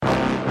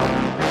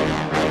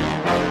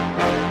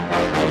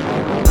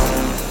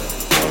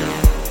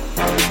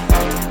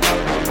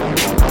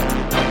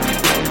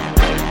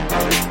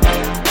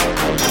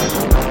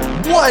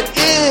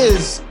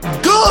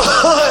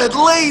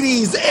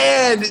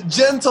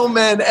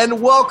gentlemen,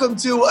 and welcome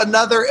to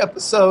another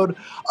episode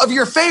of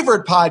your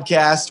favorite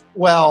podcast.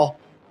 Well,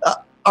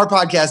 our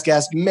podcast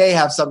guest may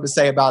have something to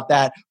say about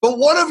that, but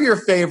one of your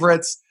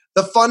favorites,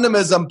 the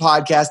Fundamism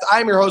podcast.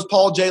 I'm your host,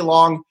 Paul J.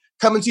 Long,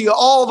 coming to you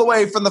all the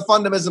way from the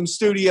Fundamism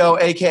studio,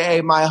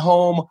 aka my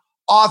home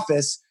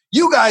office.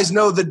 You guys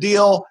know the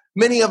deal.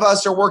 Many of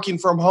us are working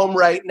from home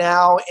right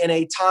now in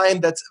a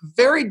time that's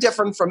very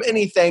different from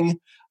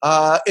anything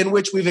in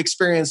which we've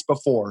experienced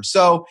before.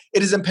 So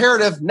it is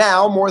imperative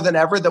now more than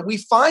ever that we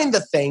find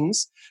the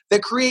things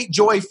that create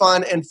joy,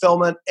 fun, and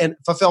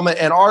fulfillment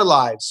in our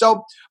lives.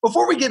 So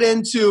before we get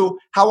into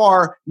how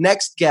our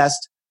next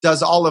guest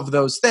does all of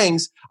those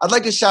things, I'd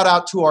like to shout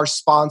out to our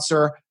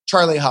sponsor,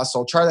 Charlie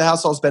Hustle. Charlie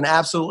Hustle has been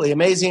absolutely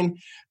amazing.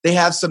 They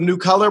have some new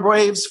color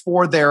waves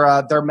for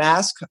their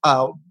mask,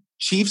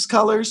 Chiefs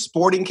colors,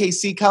 Sporting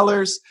KC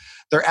colors.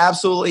 They're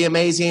absolutely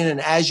amazing.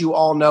 And as you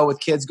all know, with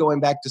kids going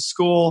back to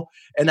school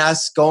and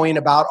us going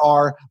about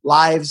our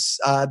lives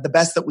the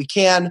best that we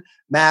can,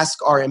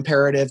 masks are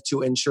imperative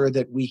to ensure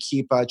that we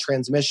keep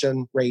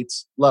transmission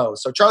rates low.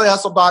 So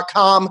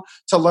charliehustle.com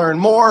to learn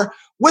more.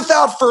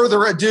 Without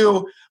further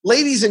ado,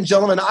 ladies and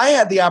gentlemen, I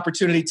had the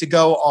opportunity to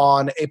go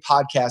on a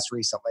podcast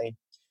recently.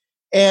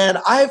 And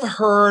I've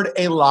heard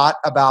a lot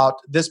about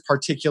this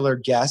particular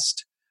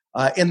guest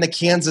in the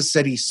Kansas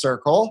City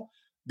circle,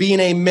 being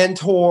a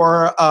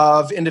mentor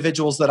of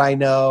individuals that I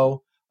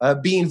know,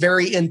 being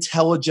very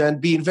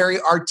intelligent, being very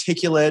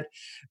articulate,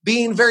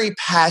 being very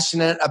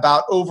passionate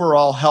about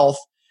overall health.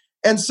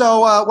 And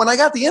so when I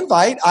got the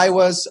invite, I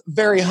was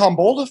very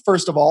humbled,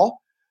 first of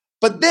all,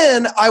 but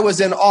then I was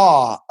in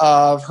awe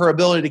of her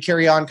ability to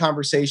carry on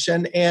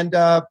conversation and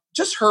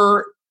just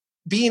her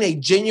being a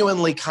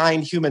genuinely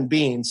kind human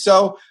being.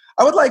 So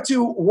I would like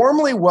to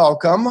warmly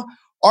welcome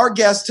our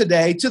guest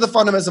today to the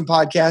Fundamism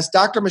podcast,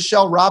 Dr.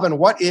 Michelle Robin.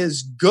 What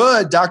is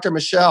good, Dr.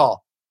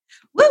 Michelle?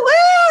 Woo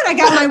woo! I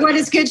got my What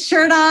is Good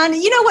shirt on.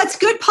 You know what's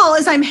good, Paul,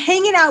 is I'm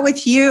hanging out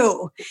with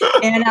you.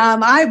 And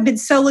I've been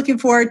so looking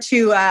forward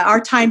to our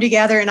time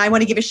together. And I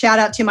want to give a shout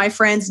out to my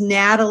friends,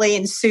 Natalie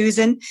and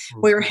Susan.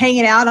 We were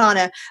hanging out on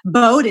a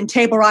boat in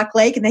Table Rock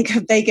Lake, and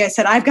they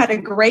said, I've got a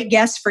great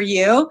guest for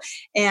you.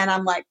 And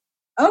I'm like,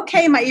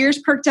 okay, my ears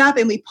perked up,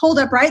 and we pulled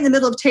up right in the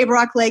middle of Table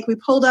Rock Lake. We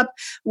pulled up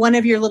one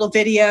of your little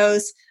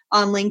videos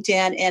on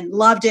LinkedIn and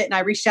loved it. And I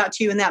reached out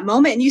to you in that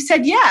moment and you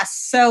said yes.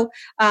 So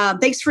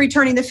thanks for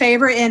returning the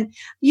favor. And,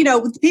 you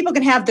know, people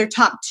can have their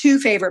top 2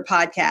 favorite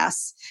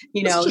podcasts,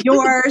 you know,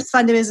 yours,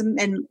 Fundamism,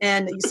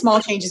 and Small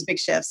Changes, Big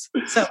Shifts.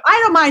 So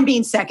I don't mind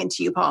being second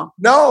to you, Paul.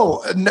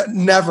 No,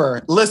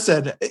 never.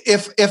 Listen,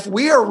 if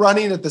we are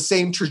running at the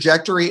same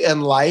trajectory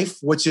in life,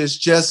 which is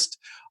just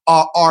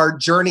our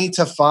journey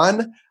to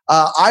fun,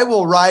 I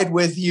will ride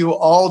with you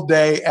all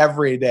day,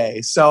 every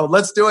day. So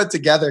let's do it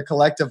together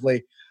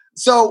collectively.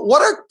 So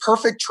what a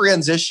perfect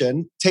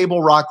transition,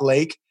 Table Rock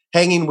Lake,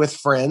 hanging with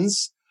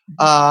friends,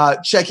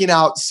 checking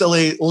out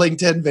silly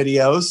LinkedIn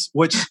videos,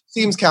 which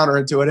seems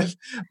counterintuitive,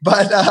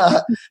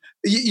 but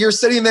you're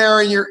sitting there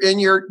and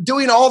you're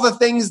doing all the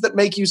things that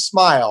make you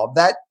smile.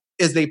 That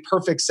is a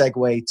perfect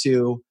segue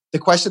to the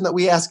question that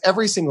we ask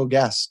every single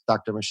guest,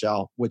 Dr.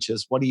 Michelle, which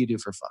is, what do you do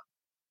for fun?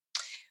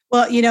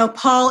 Well, you know,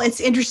 Paul,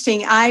 it's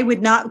interesting. I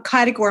would not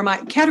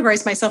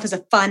categorize myself as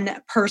a fun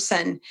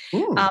person.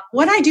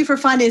 What I do for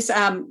fun is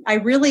I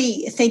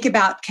really think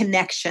about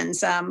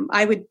connections.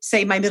 I would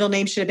say my middle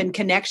name should have been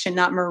Connection,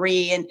 not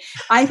Marie. And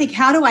I think,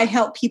 how do I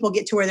help people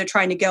get to where they're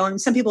trying to go?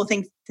 And some people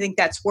think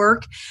that's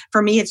work.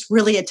 For me, it's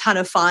really a ton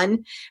of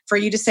fun for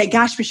you to say,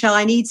 gosh, Michelle,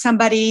 I need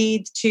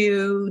somebody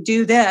to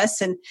do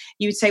this. And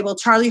you would say, well,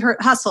 Charlie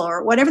Hustle,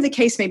 or whatever the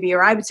case may be,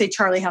 or I would say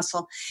Charlie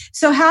Hustle.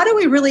 So how do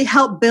we really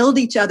help build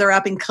each other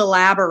up and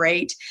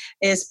collaborate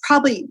is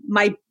probably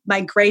my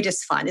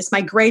greatest fun. It's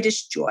my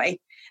greatest joy.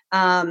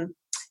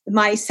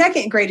 My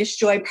second greatest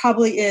joy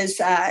probably is,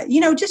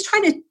 just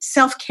trying to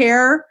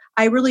self-care.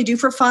 I really do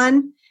for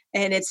fun.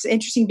 And it's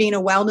interesting being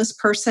a wellness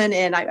person.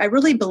 And I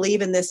really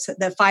believe in this,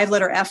 the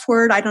 5-letter F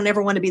word. I don't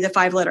ever want to be the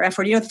 5-letter F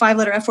word. You know what the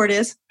 5-letter F word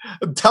is?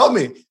 Tell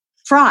me.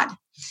 Fraud.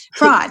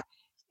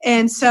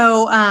 And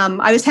so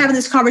I was having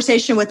this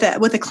conversation with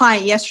a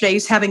client yesterday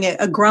who's having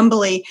a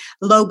grumbly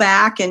low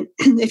back. And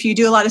if you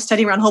do a lot of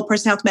studying around whole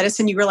person health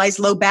medicine, you realize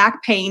low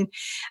back pain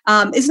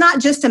is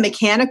not just a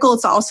mechanical,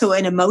 it's also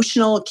an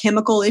emotional,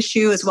 chemical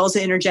issue, as well as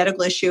an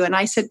energetical issue. And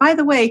I said, by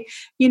the way,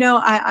 you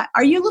know,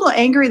 are you a little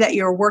angry that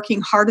you're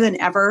working harder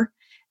than ever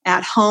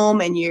at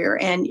home and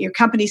your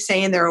company's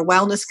saying they're a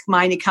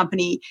wellness-minded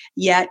company,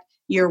 yet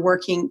you're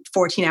working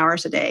 14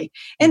 hours a day?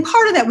 And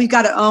part of that we've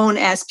got to own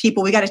as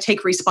people. We got to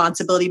take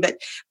responsibility. But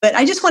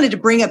I just wanted to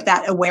bring up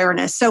that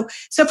awareness. So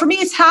for me,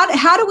 it's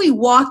how do we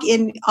walk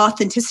in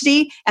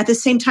authenticity at the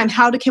same time?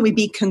 Can we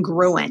be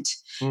congruent?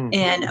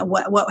 and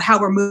how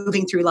we're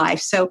moving through life.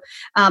 So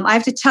I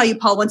have to tell you,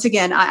 Paul, once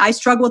again, I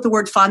struggle with the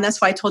word fun. That's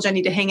why I told you I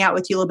need to hang out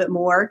with you a little bit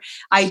more.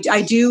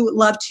 I do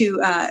love to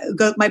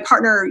go. My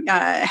partner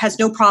has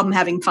no problem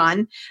having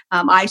fun.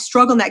 I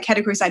struggle in that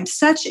category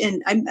because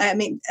I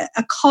mean,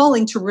 a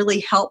calling to really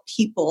help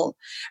people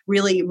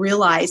really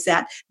realize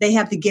that they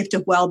have the gift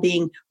of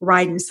well-being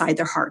right inside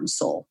their heart and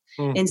soul.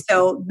 And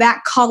so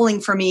that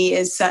calling for me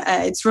is,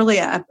 it's really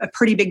a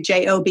pretty big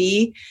job,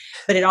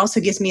 but it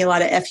also gives me a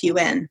lot of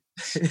fun.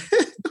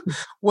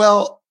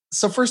 Well,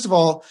 so first of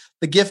all,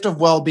 the gift of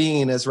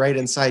well-being is right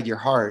inside your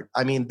heart.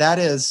 I mean, that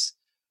is,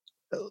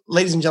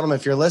 ladies and gentlemen,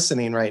 if you're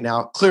listening right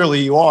now,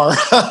 clearly you are.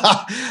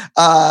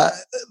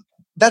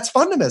 That's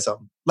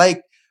fundamentalism.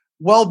 Like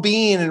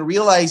well-being and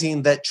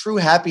realizing that true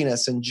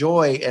happiness and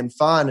joy and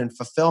fun and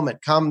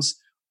fulfillment comes,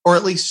 or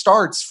at least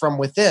starts, from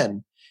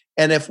within.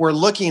 And if we're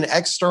looking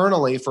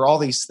externally for all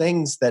these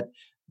things that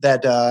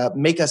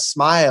make us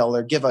smile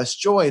or give us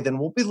joy, then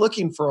we'll be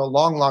looking for a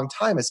long, long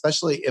time,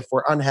 especially if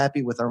we're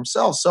unhappy with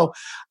ourselves. So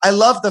I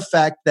love the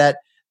fact that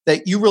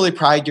you really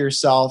pride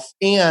yourself,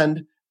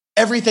 and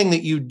everything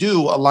that you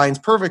do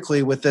aligns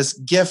perfectly with this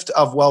gift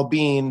of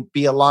well-being,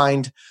 be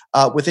aligned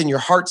within your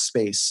heart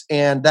space.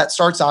 And that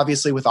starts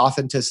obviously with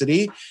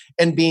authenticity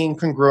and being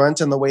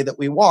congruent in the way that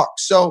we walk.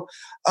 So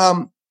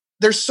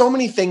there's so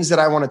many things that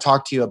I want to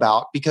talk to you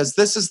about, because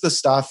this is the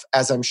stuff,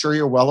 as I'm sure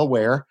you're well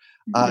aware,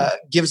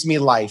 gives me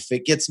life.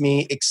 It gets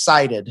me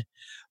excited.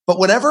 But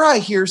whenever I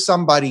hear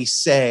somebody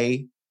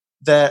say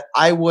that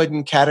I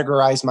wouldn't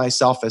categorize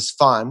myself as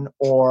fun,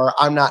 or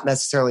I'm not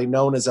necessarily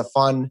known as a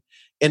fun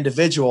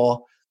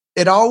individual,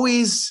 it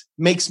always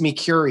makes me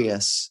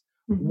curious.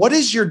 What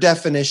is your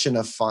definition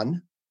of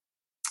fun?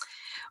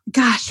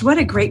 Gosh, what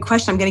a great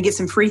question. I'm going to get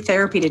some free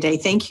therapy today.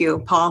 Thank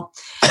you, Paul.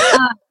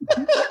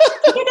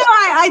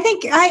 I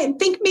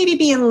think maybe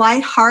being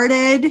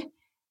lighthearted,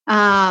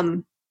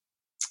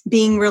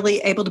 being really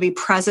able to be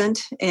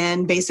present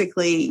and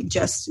basically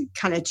just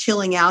kind of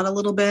chilling out a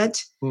little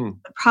bit would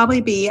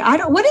probably be,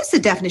 what is the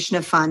definition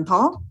of fun,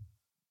 Paul?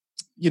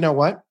 You know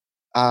what?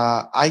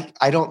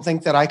 I don't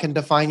think that I can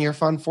define your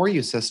fun for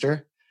you,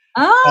 sister.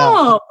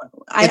 I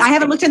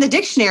haven't looked in the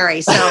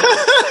dictionary, so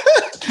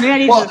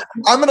well,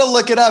 I'm going to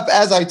look it up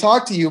as I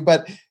talk to you.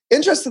 But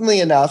interestingly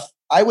enough,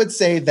 I would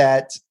say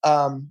that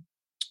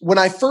when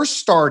I first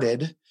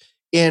started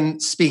in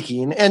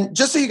speaking, and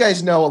just so you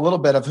guys know a little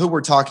bit of who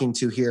we're talking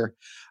to here,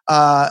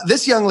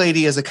 this young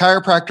lady is a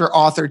chiropractor,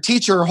 author,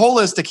 teacher,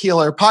 holistic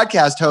healer,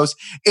 podcast host,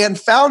 and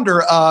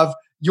founder of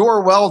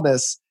Your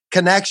Wellness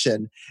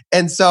Connection.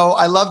 And so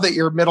I love that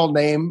your middle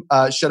name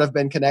should have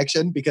been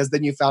Connection, because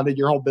then you founded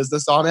your whole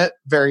business on it.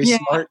 Very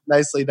smart.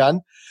 Nicely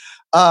done.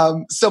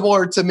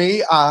 Similar to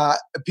me,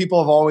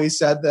 people have always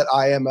said that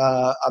I am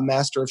a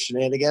master of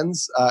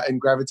shenanigans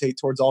and gravitate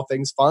towards all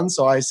things fun.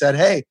 So I said,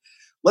 hey,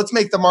 let's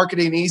make the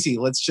marketing easy.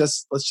 Let's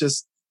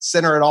just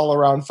center it all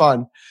around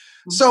fun.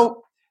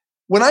 So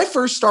when I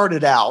first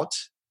started out,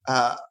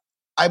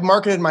 I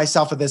marketed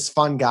myself as this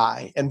fun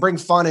guy and bring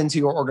fun into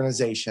your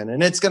organization.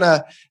 And it's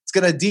gonna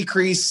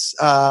decrease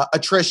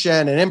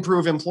attrition and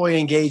improve employee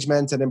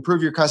engagement and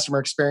improve your customer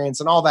experience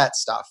and all that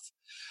stuff.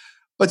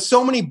 But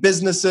so many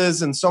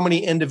businesses and so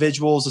many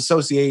individuals,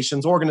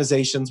 associations,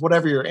 organizations,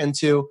 whatever you're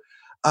into,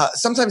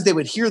 sometimes they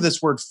would hear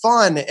this word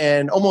fun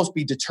and almost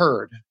be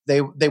deterred. They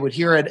would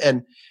hear it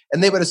and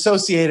they would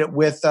associate it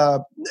with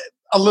a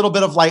little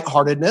bit of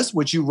lightheartedness,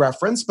 which you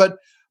referenced, but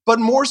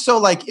more so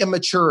like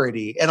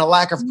immaturity and a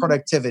lack of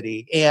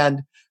productivity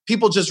and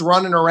people just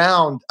running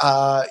around,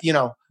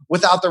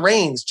 without the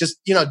reins, just,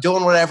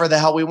 doing whatever the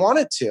hell we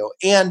wanted to.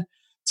 And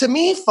to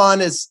me,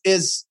 fun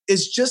is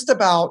just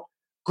about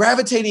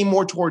gravitating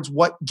more towards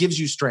what gives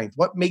you strength,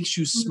 what makes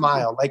you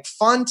smile. Like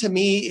fun to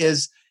me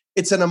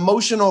it's an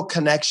emotional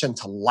connection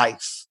to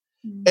life.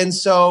 And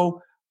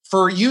so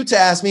for you to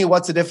ask me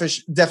what's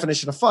the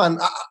definition of fun,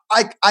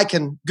 I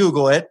can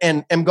Google it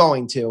and am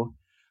going to.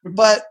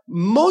 But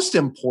most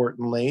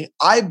importantly,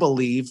 I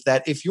believe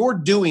that if you're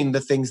doing the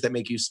things that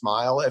make you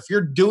smile, if you're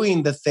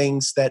doing the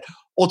things that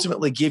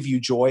ultimately give you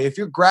joy, if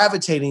you're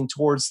gravitating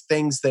towards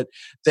things that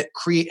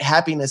create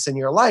happiness in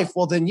your life,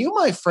 well, then you,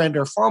 my friend,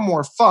 are far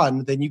more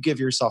fun than you give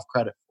yourself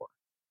credit for.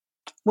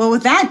 Well,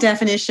 with that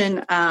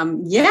definition,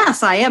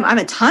 yes, I am. I'm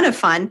a ton of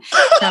fun.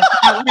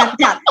 I'm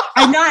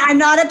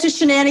not up to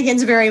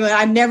shenanigans very much.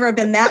 I've never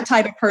been that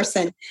type of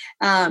person.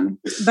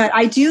 But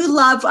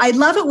I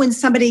love it when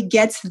somebody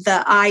gets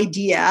the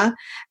idea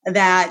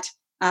that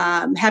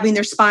having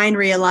their spine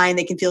realigned,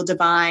 they can feel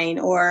divine,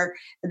 or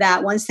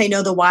that once they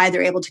know the why,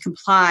 they're able to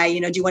comply.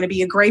 Do you want to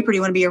be a grape or do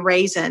you want to be a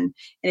raisin?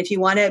 And if you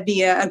want to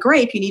be a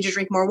grape, you need to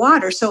drink more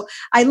water. So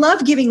I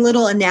love giving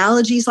little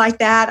analogies like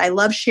that. I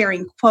love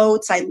sharing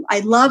quotes. I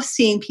love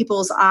seeing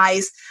people's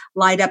eyes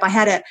light up. I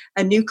had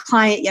a new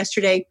client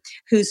yesterday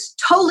who's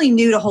totally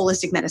new to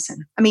holistic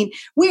medicine. I mean,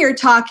 we are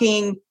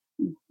talking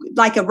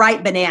like a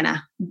ripe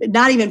banana.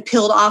 not even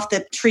peeled off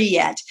the tree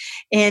yet.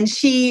 And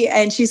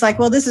she's like,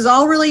 well, this is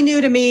all really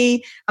new to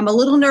me. I'm a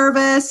little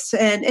nervous.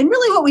 And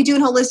really what we do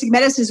in holistic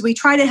medicine is we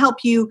try to help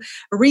you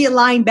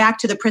realign back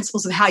to the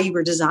principles of how you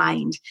were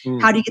designed.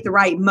 How do you get the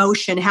right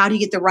motion? How do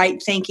you get the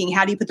right thinking?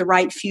 How do you put the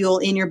right fuel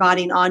in your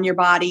body and on your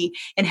body?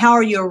 And how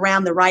are you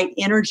around the right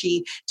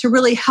energy to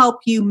really help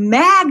you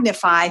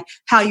magnify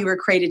how you were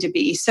created to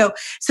be? So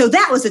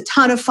that was a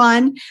ton of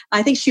fun.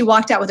 I think she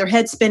walked out with her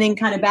head spinning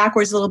kind of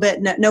backwards a little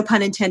bit. No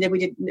pun intended. We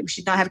did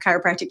not have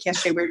chiropractic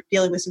yesterday. We were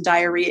dealing with some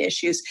diarrhea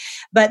issues,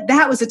 but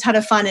that was a ton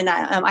of fun. And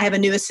I have a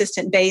new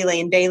assistant,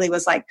 Bailey, and Bailey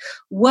was like,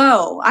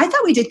 whoa, I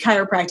thought we did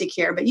chiropractic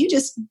here, but you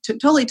just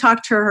totally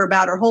talked to her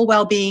about her whole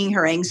well-being,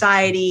 her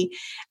anxiety.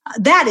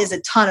 That is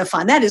a ton of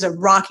fun. That is a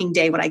rocking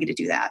day when I get to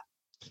do that.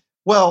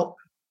 Well,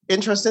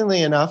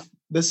 interestingly enough,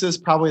 this is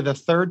probably the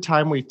third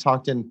time we've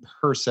talked in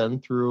person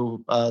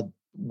through a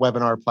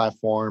webinar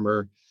platform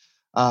or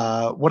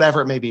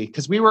whatever it may be,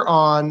 because we were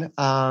on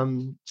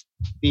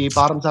the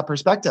Bottoms Up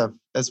Perspective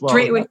as well.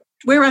 We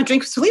were on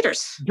Drinks with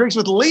Leaders. Drinks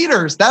with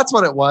Leaders, that's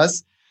what it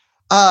was.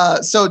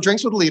 So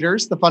Drinks with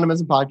Leaders, the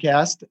Fundamentalism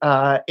podcast,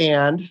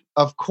 and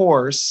of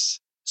course,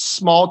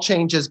 Small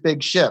Changes,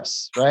 Big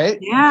Shifts, right?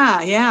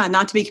 Yeah.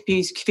 Not to be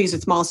confused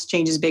with Small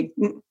Changes, Big.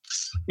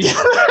 Yeah,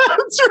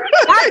 that's right.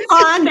 That's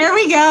fun. There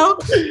we go.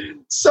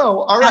 So,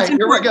 all right,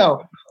 here we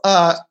go.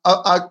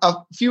 A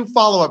few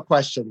follow-up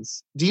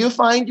questions. Do you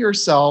find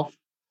yourself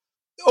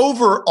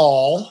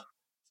overall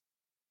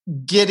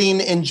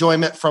getting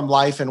enjoyment from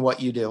life and what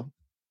you do?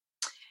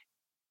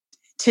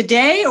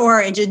 Today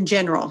or in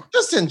general?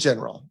 Just in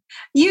general.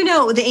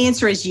 The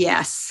answer is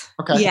yes.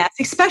 Okay. Yes.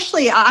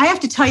 Especially, I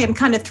have to tell you, I'm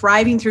kind of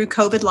thriving through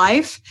COVID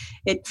life.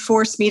 It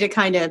forced me to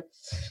kind of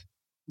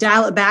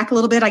dial it back a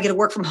little bit. I get to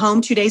work from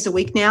home 2 days a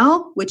week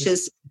now, which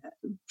is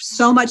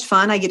so much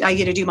fun. I get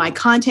to do my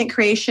content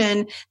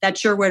creation.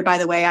 That's your word, by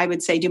the way. I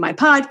would say do my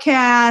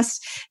podcast,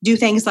 do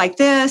things like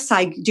this.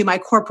 I do my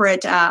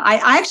corporate. I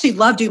actually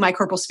love doing my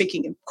corporate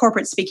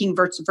speaking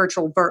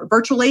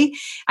virtually.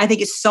 I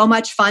think it's so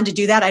much fun to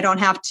do that. I don't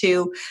have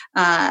to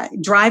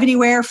drive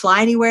anywhere,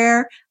 fly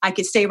anywhere. I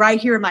could stay right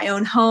here in my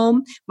own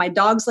home. My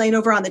dog's laying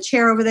over on the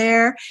chair over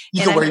there.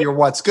 You can wear your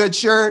What's Good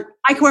shirt.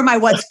 I can wear my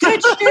What's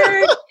Good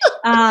shirt.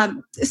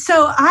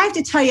 So I have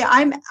to tell you,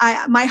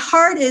 my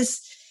heart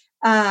is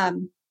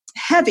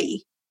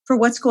heavy for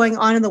what's going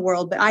on in the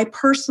world, but I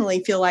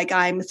personally feel like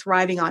I'm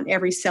thriving on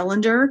every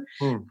cylinder.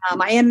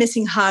 I am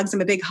missing hugs.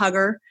 I'm a big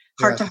hugger,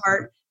 heart to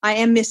heart. I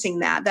am missing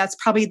that. That's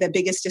probably the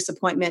biggest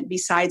disappointment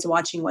besides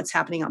watching what's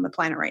happening on the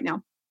planet right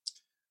now.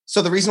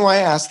 So the reason why I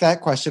asked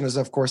that question is,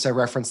 of course, I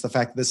referenced the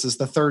fact that this is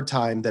the third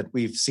time that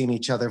we've seen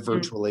each other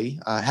virtually.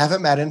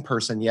 Haven't met in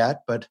person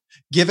yet, but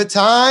give it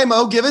time.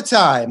 Oh, give it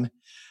time.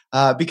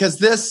 Because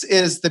this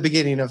is the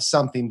beginning of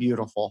something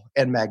beautiful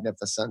and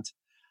magnificent.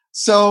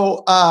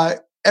 So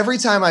every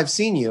time I've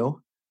seen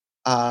you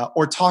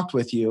or talked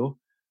with you,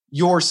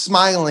 you're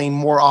smiling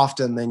more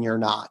often than you're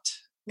not,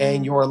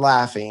 and you're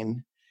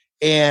laughing,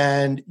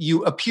 and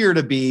you appear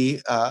to be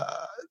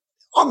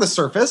on the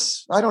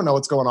surface. I don't know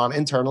what's going on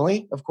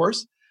internally, of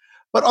course,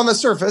 but on the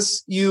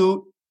surface,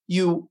 you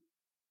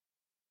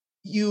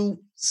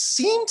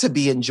seem to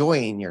be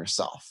enjoying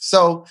yourself.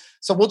 So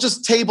we'll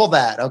just table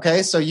that.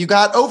 Okay. So you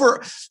got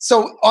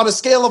so on a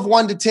scale of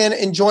 1 to 10,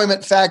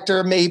 enjoyment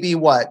factor, maybe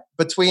what?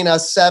 Between a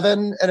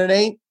 7 and an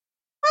 8?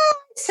 I'd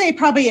say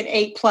probably an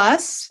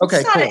 8+.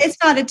 Okay. It's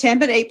not a 10,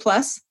 but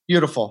 8+.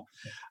 Beautiful.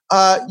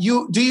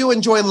 Do you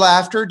enjoy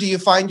laughter? Do you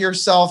find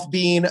yourself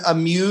being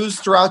amused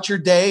throughout your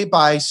day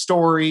by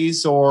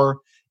stories or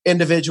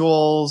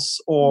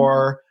individuals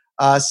or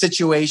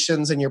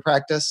situations in your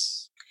practice?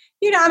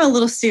 I'm a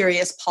little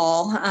serious,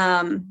 Paul.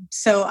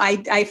 So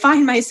I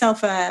find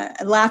myself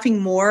laughing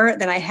more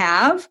than I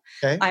have.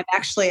 Okay.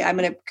 I'm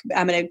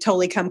gonna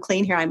totally come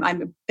clean here.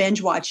 I'm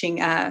binge watching.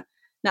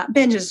 Not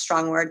binge is a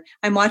strong word.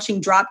 I'm watching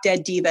Drop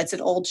Dead Diva. It's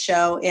an old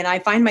show, and I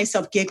find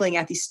myself giggling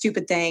at these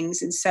stupid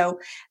things. And so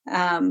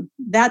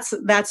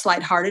that's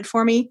lighthearted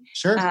for me.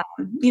 Sure.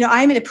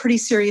 I'm in a pretty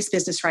serious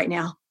business right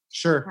now.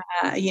 Sure.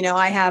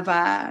 I have,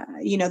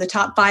 the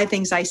top 5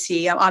 things I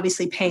see,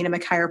 obviously pain, I'm a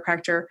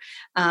chiropractor,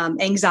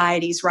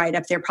 anxiety's right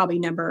up there, probably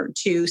number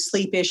 2,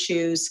 sleep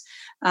issues,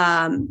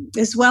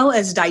 as well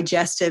as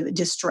digestive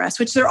distress,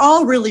 which they're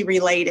all really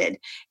related.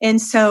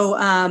 And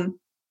so,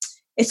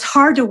 it's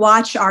hard to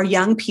watch our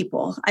young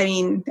people. I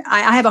mean,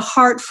 I have a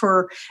heart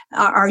for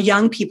our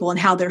young people and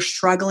how they're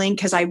struggling,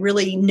 because I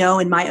really know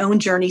in my own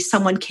journey,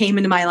 someone came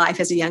into my life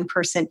as a young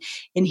person.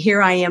 And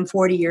here I am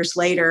 40 years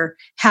later,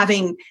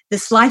 having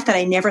this life that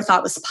I never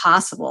thought was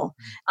possible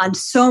on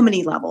so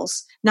many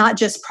levels, not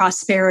just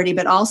prosperity,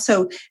 but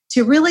also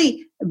to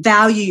really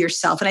value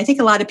yourself. And I think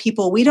a lot of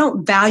people, we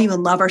don't value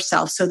and love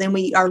ourselves. So then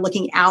we are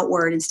looking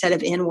outward instead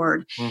of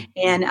inward.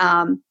 And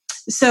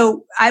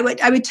so I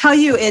would tell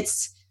you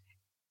it's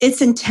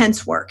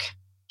intense work.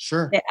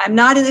 Sure. I'm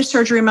not in the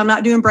surgery room. I'm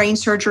not doing brain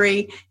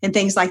surgery and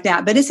things like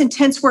that, but it's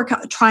intense work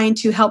trying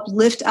to help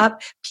lift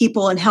up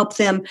people and help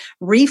them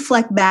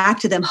reflect back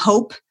to them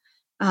hope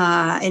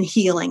and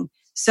healing.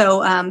 So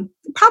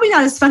probably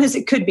not as fun as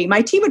it could be.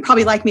 My team would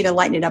probably like me to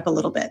lighten it up a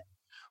little bit.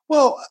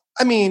 Well,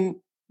 I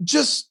mean,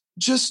 just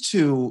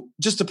to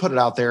put it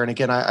out there, and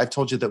again, I've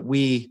told you that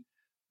we,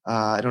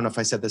 I don't know if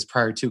I said this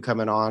prior to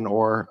coming on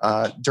or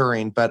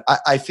during, but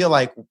I feel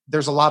like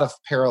there's a lot of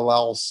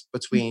parallels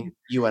between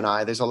you and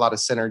I. There's a lot of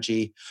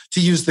synergy, to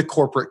use the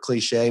corporate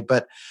cliche,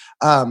 but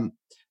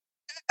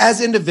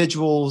as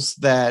individuals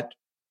that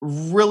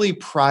really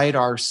pride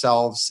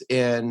ourselves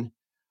in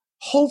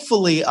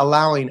hopefully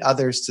allowing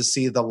others to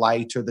see the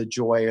light or the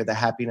joy or the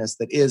happiness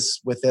that is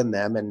within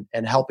them,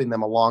 and helping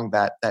them along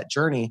that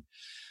journey,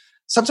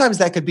 sometimes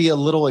that could be a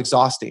little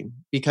exhausting,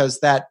 because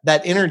that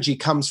energy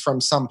comes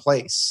from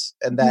someplace,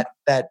 and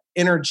that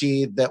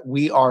energy that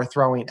we are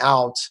throwing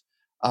out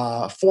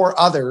for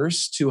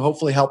others to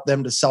hopefully help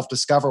them to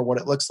self-discover what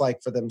it looks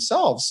like for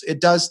themselves,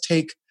 it does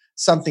take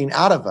something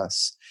out of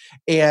us.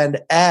 And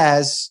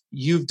as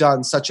you've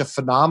done such a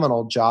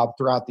phenomenal job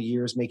throughout the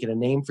years making a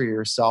name for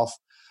yourself,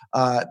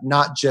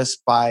 not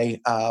just by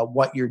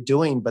what you're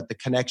doing, but the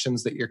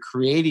connections that you're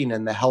creating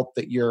and the help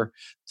that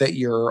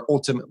you're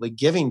ultimately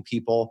giving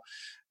people,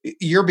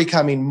 you're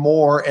becoming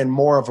more and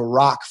more of a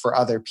rock for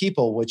other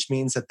people, which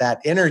means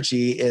that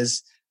energy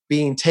is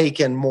being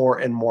taken more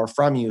and more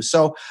from you.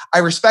 So I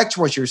respect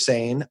what you're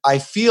saying. I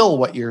feel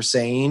what you're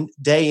saying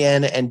day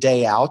in and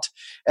day out.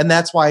 And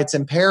that's why it's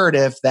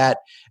imperative that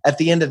at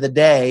the end of the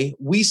day,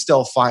 we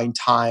still find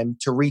time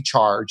to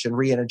recharge and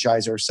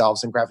re-energize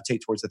ourselves and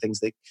gravitate towards the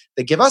things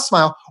that give us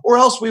smile, or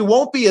else we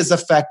won't be as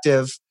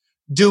effective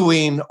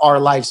doing our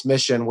life's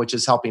mission, which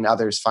is helping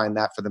others find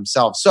that for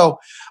themselves. So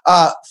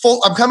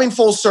I'm coming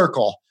full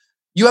circle.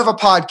 You have a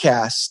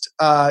podcast.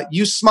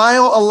 You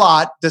smile a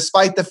lot,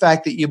 despite the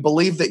fact that you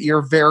believe that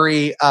you're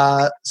very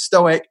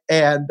stoic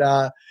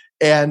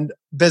and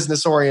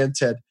business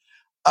oriented.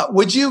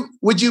 Would you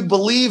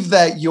believe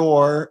that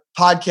your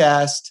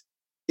podcast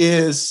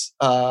is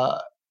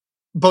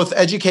both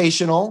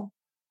educational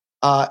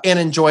and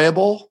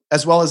enjoyable,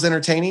 as well as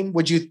entertaining?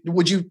 Would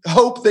you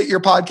hope that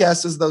your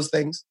podcast is those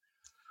things?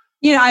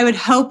 I would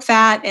hope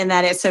that, and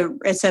that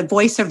it's a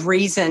voice of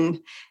reason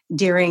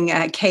during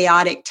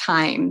chaotic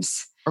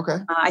times. Okay.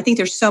 I think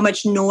there's so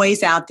much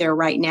noise out there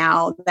right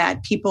now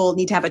that people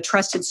need to have a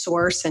trusted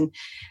source, and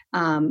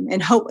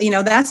hope.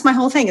 That's my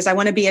whole thing. Is I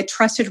want to be a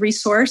trusted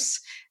resource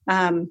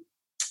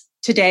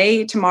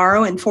today,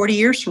 tomorrow, and 40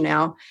 years from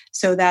now,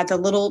 so that the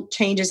little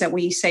changes that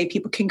we say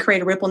people can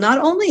create a ripple, not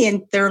only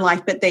in their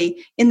life, but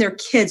in their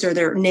kids or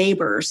their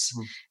neighbors.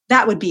 Mm-hmm.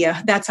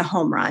 That's a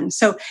home run.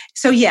 So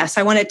yes,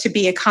 I want it to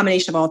be a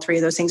combination of all three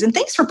of those things. And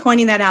thanks for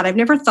pointing that out. I've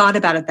never thought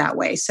about it that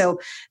way. So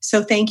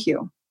thank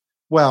you.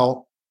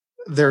 Well,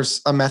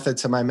 there's a method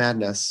to my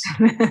madness.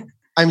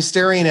 I'm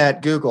staring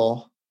at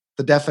Google,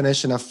 the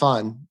definition of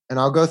fun, and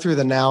I'll go through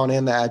the noun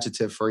and the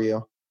adjective for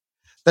you.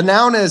 The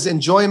noun is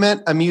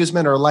enjoyment,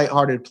 amusement, or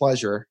lighthearted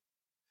pleasure.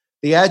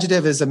 The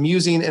adjective is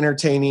amusing,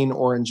 entertaining,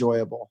 or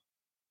enjoyable.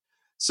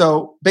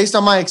 So based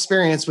on my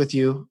experience with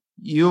you,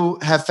 you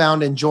have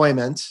found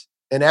enjoyment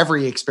in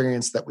every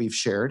experience that we've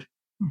shared.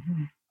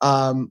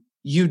 Mm-hmm.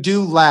 You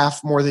do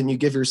laugh more than you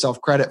give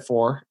yourself credit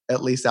for,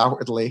 at least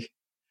outwardly.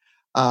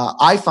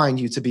 I find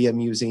you to be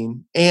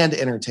amusing and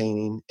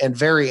entertaining and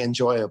very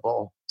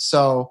enjoyable.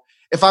 So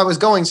if I was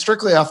going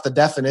strictly off the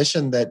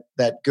definition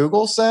that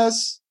Google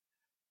says,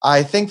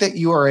 I think that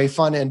you are a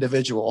fun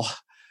individual.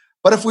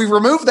 But if we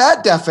remove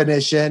that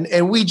definition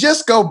and we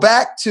just go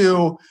back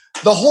to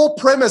the whole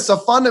premise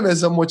of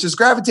fundamentalism, which is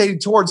gravitating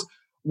towards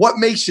what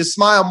makes you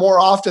smile more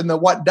often than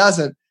what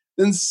doesn't,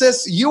 then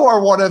sis, you are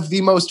one of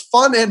the most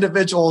fun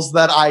individuals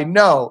that I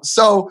know.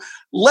 So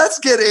let's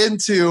get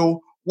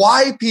into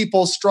why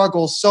people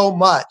struggle so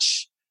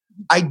much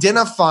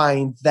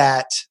identifying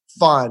that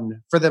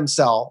fun for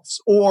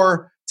themselves,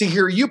 or to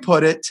hear you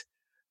put it,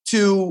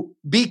 to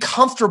be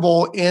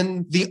comfortable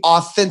in the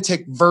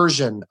authentic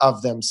version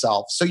of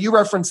themselves. So you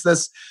referenced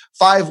this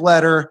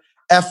 5-letter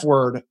F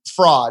word,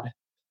 fraud.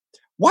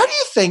 Why do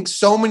you think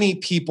so many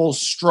people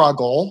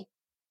struggle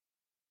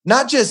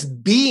not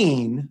just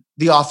being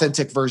the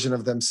authentic version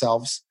of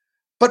themselves,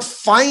 but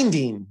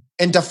finding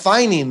and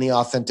defining the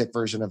authentic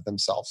version of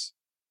themselves?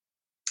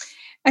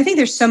 I think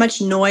there's so much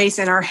noise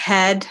in our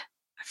head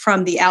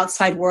from the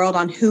outside world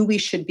on who we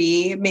should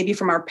be, maybe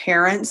from our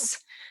parents.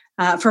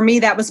 For me,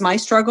 that was my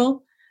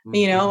struggle.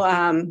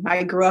 Mm-hmm.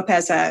 I grew up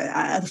as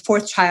a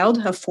fourth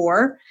child of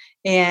 4.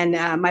 And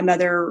my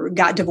mother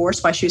got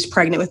divorced while she was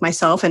pregnant with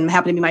myself, and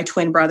happened to be my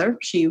twin brother.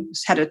 She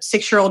had a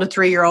 6-year-old, a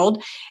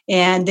 3-year-old,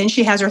 and then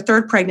she has her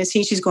third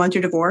pregnancy. She's going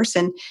through divorce,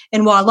 and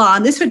voila.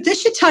 And this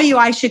should tell you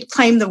I should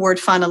claim the word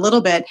fun a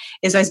little bit.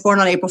 Is I was born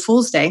on April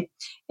Fool's Day,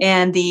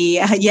 and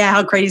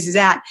how crazy is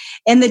that?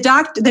 And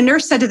the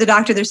nurse said to the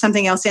doctor, "There's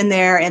something else in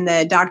there," and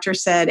the doctor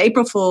said,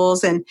 "April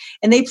Fools," and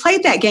they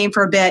played that game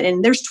for a bit.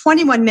 And there's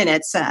 21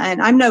 minutes,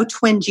 and I'm no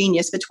twin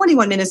genius, but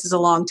 21 minutes is a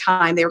long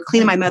time. They were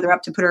cleaning my mother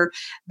up to put her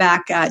back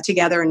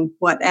together and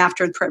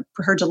after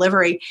her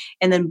delivery,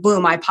 and then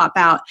boom, I pop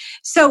out.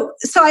 So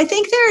I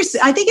think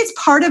it's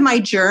part of my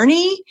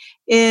journey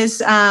is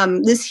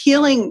this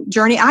healing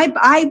journey.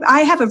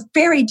 I have a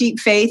very deep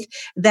faith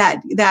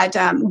that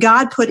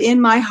God put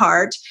in my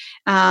heart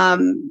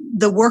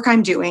the work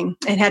I'm doing.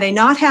 And had I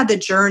not had the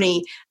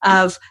journey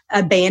of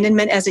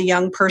abandonment as a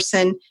young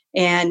person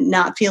and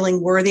not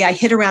feeling worthy, I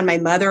hid around my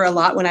mother a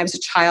lot when I was a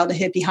child. I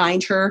hid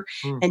behind her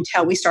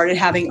until we started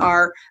having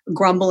our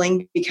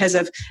grumbling because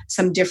of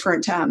some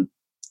different,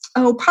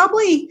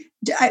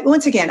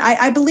 once again,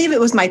 I believe it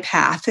was my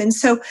path. And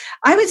so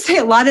I would say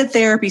a lot of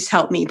therapies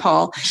helped me,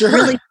 Paul. Sure.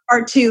 Really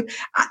start to,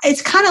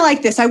 it's kind of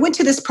like this. I went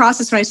to this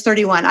process when I was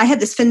 31. I had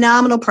this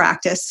phenomenal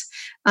practice.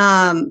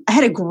 I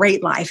had a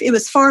great life. It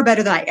was far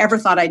better than I ever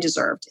thought I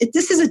deserved.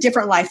 This is a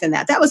different life than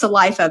that. That was a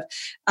life of,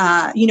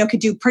 could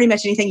do pretty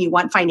much anything you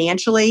want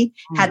financially,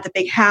 had the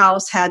big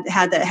house, had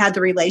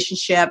the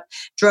relationship,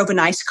 drove a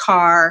nice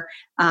car.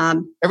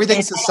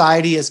 Everything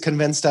society has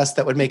convinced us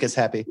that would make us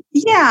happy.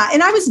 Yeah.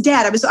 And I was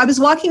dead. I was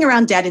walking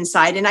around dead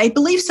inside. And I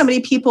believe so many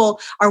people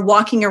are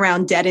walking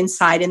around dead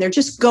inside and they're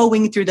just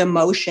going through the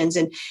motions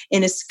and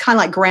it's kind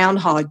of like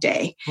Groundhog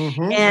Day.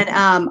 Mm-hmm. And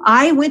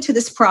I went to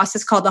this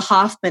process called the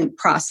Hoffman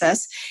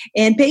process.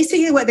 And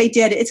basically what they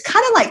did, it's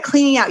kind of like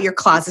cleaning out your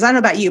closets. I don't know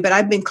about you, but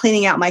I've been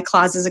cleaning out my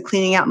closets and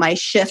cleaning out my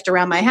shift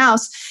around my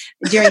house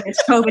during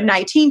this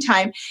COVID-19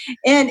 time.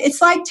 And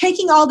it's like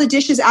taking all the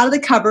dishes out of the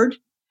cupboard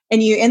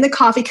and you in the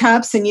coffee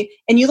cups and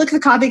you look at the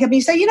coffee cup and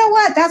you say, you know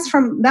what, that's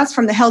from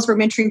the Hellsberg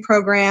Mentoring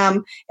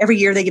Program. Every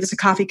year they give us a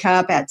coffee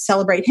cup at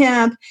Celebrate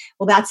Hemp.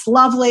 Well, that's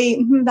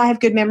lovely. I have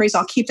good memories.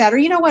 I'll keep that. Or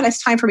you know what,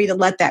 it's time for me to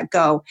let that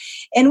go.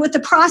 And with the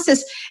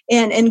process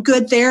and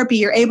good therapy,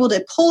 you're able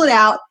to pull it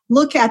out,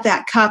 look at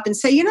that cup and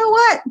say, you know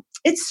what,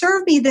 it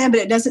served me then, but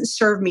it doesn't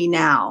serve me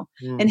now.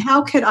 And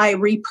how could I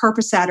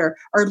repurpose that or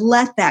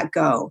let that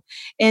go?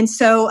 And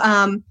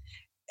so,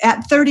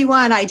 at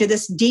 31, I did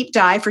this deep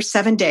dive for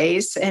 7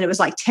 days, and it was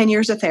like 10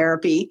 years of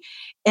therapy.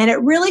 And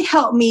it really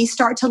helped me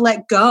start to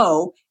let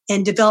go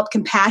and develop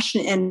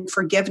compassion and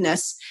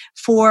forgiveness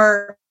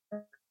for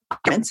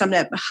some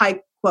of the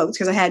high quotes,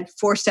 because I had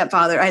 3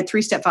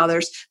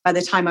 stepfathers by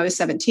the time I was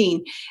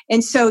 17.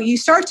 And so you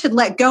start to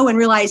let go and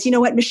realize, you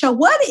know what, Michelle,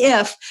 what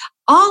if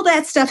all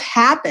that stuff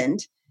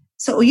happened?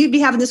 So you'd be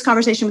having this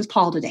conversation with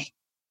Paul today.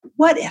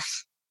 What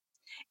if?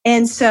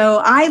 And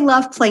so I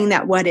love playing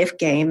that what if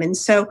game. And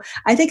so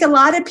I think a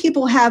lot of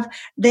people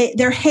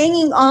they're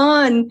hanging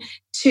on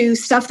to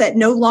stuff that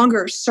no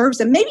longer serves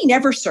them, maybe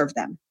never served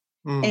them.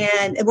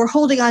 And we're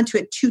holding on to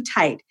it too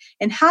tight.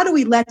 And how do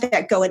we let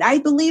that go? And I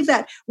believe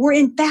that we're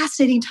in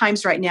fascinating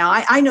times right now.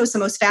 I know it's the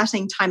most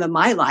fascinating time of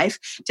my life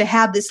to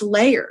have this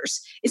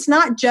layers. It's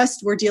not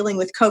just we're dealing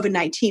with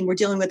COVID-19. We're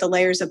dealing with the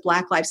layers of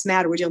Black Lives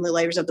Matter. We're dealing with the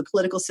layers of the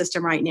political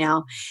system right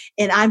now.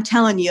 And I'm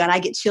telling you, and I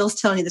get chills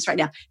telling you this right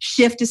now,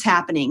 shift is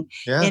happening.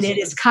 Yes. And it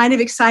is kind of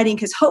exciting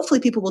because hopefully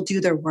people will do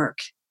their work.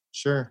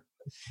 Sure.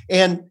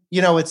 And,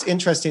 it's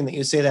interesting that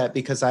you say that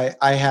because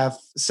I have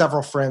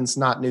several friends,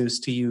 not news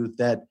to you,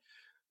 that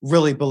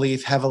really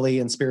believe heavily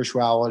in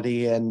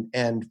spirituality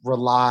and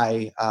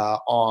rely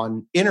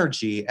on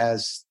energy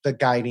as the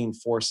guiding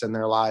force in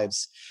their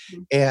lives.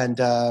 And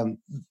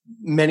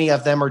many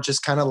of them are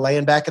just kind of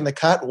laying back in the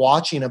cut,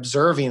 watching,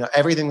 observing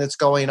everything that's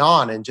going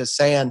on and just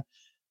saying,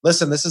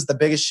 listen, this is the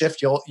biggest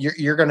shift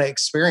you're going to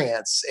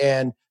experience.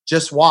 And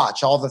just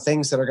watch all the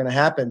things that are going to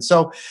happen.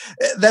 So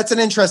that's an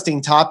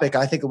interesting topic.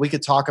 I think we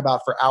could talk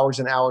about for hours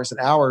and hours and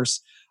hours.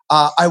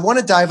 I want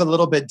to dive a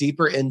little bit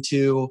deeper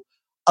into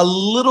a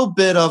little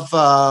bit of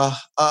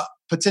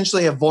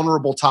potentially a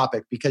vulnerable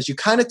topic because you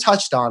kind of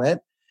touched on it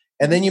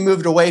and then you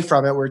moved away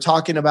from it. We're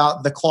talking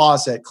about the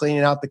closet,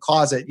 cleaning out the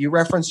closet. You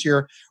referenced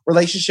your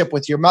relationship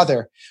with your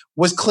mother.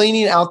 Was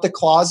cleaning out the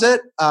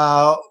closet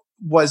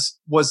was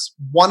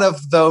one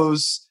of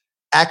those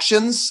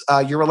actions,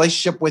 your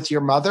relationship with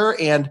your mother,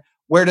 and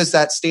where does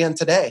that stand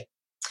today?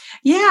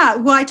 Yeah,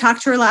 well, I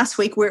talked to her last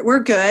week. We're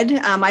good.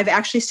 I've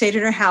actually stayed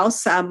in her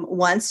house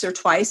once or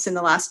twice in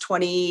the last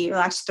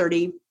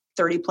 30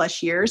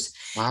 plus years.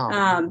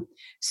 Wow.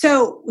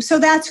 So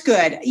that's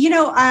good.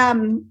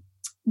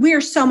 We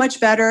are so much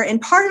better. And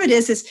part of it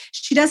is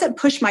she doesn't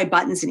push my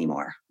buttons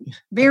anymore,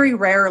 very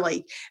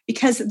rarely,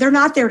 because they're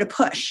not there to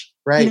push.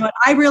 Right.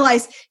 I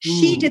realized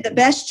she did the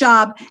best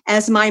job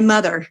as my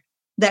mother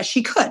that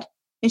she could.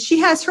 And she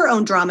has her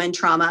own drama and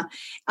trauma.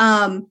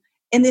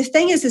 And the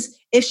thing is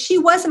if she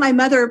wasn't my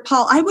mother,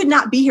 Paul, I would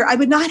not be here. I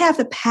would not have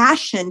the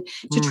passion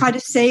to try to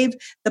save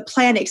the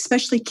planet,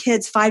 especially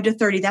kids 5 to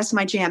 30. That's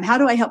my jam. How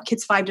do I help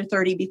kids 5 to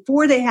 30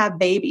 before they have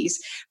babies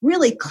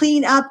really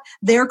clean up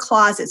their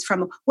closets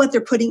from what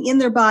they're putting in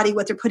their body,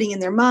 what they're putting in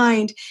their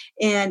mind?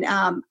 And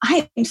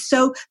I am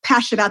so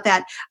passionate about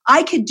that.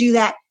 I could do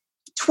that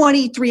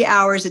 23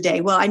 hours a day.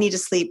 Well, I need to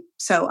sleep.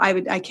 So I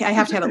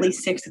have to have at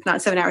least 6, if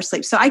not 7 hours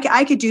sleep. So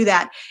I could do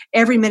that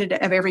every minute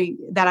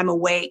that I'm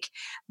awake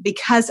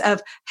because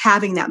of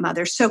having that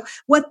mother. So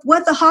what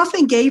the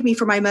Hoffman gave me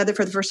for my mother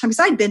for the first time,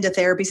 because I'd been to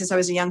therapy since I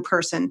was a young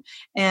person.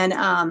 And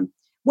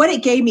what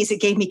it gave me is it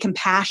gave me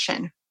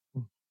compassion,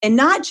 and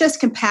not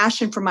just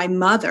compassion for my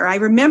mother. I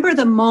remember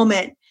the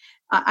moment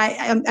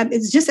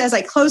it's just as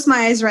I close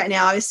my eyes right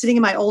now, I was sitting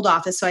in my old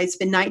office. So it's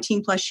been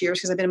 19 plus years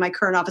because I've been in my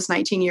current office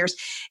 19 years.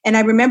 And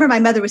I remember my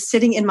mother was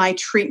sitting in my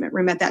treatment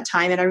room at that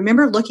time. And I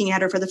remember looking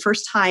at her for the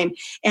first time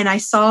and I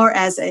saw her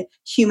as a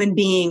human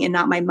being and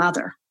not my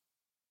mother.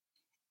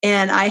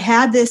 And I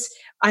had this,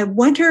 I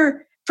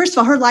wonder, first of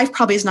all, her life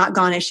probably has not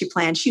gone as she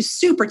planned. She's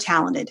super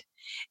talented.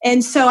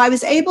 And so I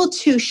was able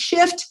to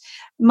shift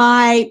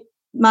my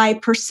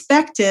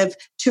perspective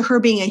to her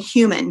being a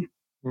human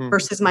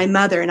versus my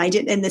mother. And I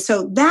didn't. And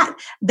so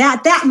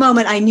that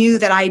moment, I knew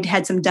that I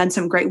had done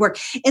some great work.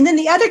 And then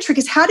the other trick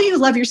is, how do you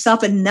love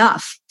yourself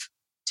enough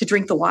to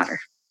drink the water?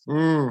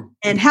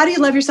 And how do you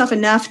love yourself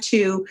enough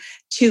to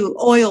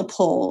oil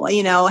pull?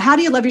 How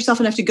do you love yourself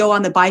enough to go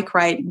on the bike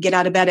ride and get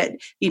out of bed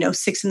at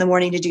 6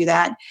 a.m. to do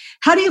that?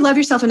 How do you love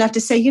yourself enough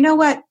to say, you know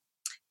what,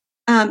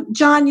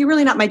 John, you're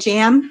really not my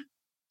jam.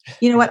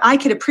 You know what, I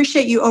could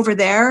appreciate you over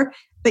there,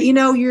 but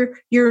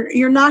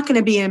you're not going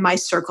to be in my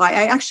circle.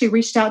 I actually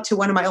reached out to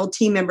one of my old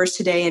team members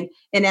today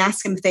and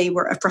asked him if they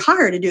were for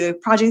hire to do a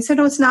project, and said,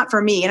 no, it's not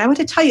for me. And I want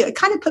to tell you, it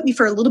kind of put me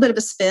for a little bit of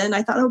a spin.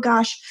 I thought, oh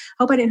gosh,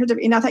 I hope I didn't hurt them.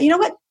 And I thought, you know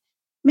what,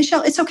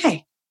 Michelle, it's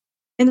okay.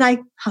 And I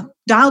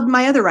dialed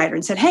my other writer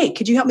and said, hey,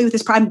 could you help me with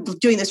this? I'm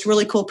doing this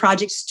really cool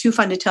project. It's too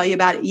fun to tell you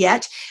about it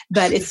yet,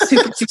 but it's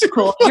super, super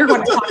cool. You're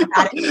going to talk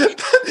about it.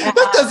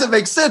 That doesn't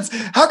make sense.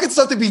 How could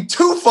something be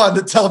too fun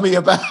to tell me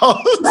about?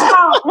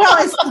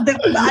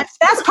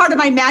 That's part of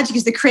my magic,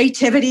 is the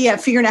creativity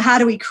of figuring out how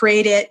do we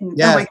create it. And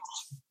oh my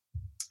gosh,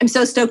 I'm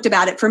so stoked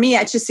about it. For me,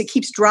 it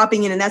keeps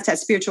dropping in, and that's that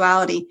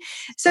spirituality.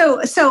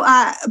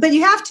 But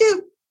you have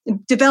to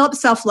develop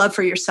self-love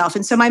for yourself.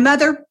 And so my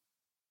mother,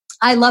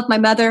 I love my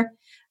mother.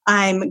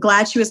 I'm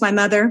glad she was my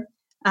mother.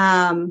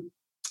 I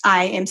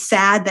am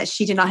sad that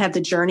she did not have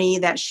the journey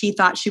that she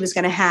thought she was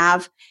going to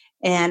have.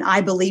 And I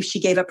believe she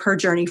gave up her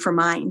journey for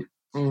mine.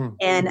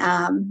 And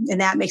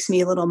that makes me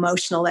a little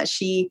emotional that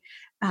she,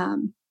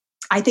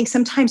 I think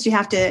sometimes you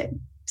have to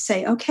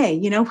say, okay,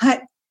 you know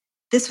what?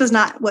 This was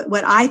not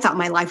what I thought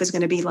my life was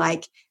going to be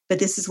like, but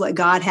this is what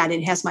God had.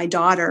 And it has my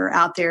daughter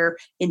out there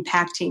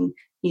impacting,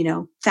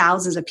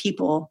 thousands of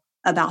people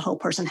about whole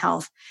person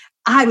health.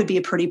 I would be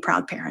a pretty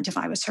proud parent if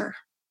I was her.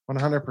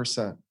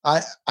 100%.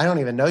 I don't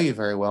even know you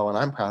very well, and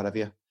I'm proud of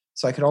you.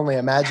 So I could only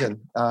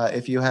imagine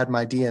if you had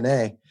my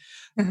DNA.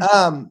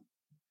 The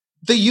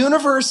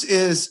universe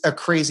is a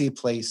crazy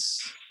place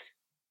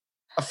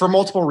for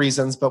multiple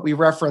reasons, but we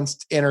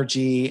referenced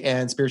energy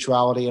and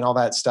spirituality and all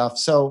that stuff.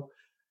 So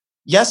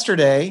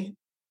yesterday,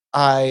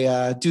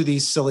 I do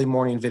these silly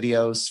morning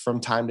videos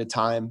from time to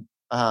time,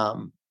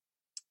 and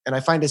I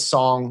find a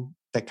song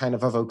that kind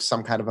of evokes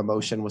some kind of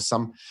emotion with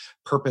some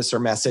purpose or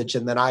message.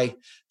 And then I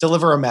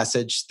deliver a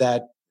message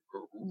that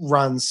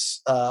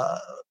runs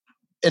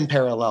in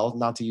parallel,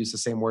 not to use the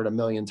same word a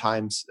million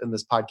times in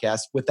this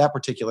podcast, with that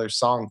particular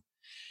song.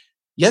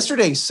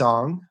 Yesterday's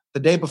song, the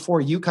day before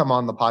you come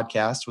on the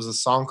podcast, was a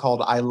song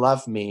called I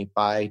Love Me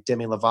by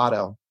Demi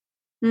Lovato.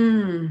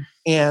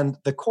 And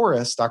the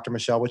chorus, Dr.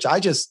 Michelle, which I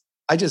just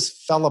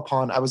fell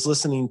upon, I was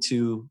listening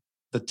to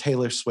the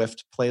Taylor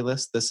Swift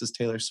playlist. This is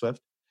Taylor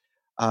Swift,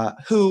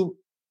 who,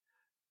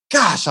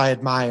 gosh, I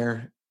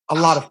admire a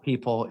lot of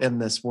people in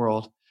this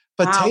world,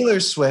 but wow. Taylor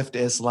Swift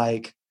is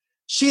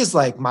she is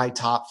my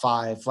top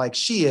 5.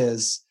 She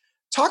is,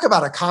 talk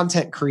about a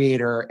content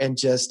creator and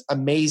just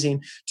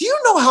amazing. Do you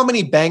know how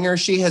many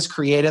bangers she has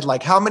created?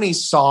 How many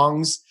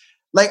songs?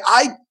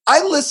 I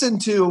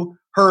listened to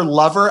her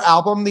Lover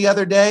album the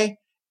other day,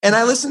 and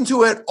I listened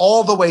to it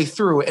all the way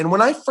through. And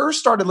when I first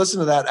started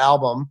listening to that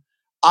album,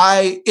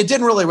 it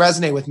didn't really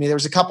resonate with me. There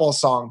was a couple of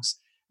songs.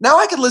 Now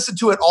I could listen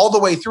to it all the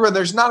way through, and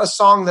there's not a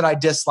song that I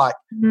dislike.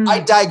 I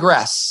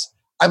digress.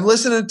 I'm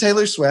listening to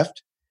Taylor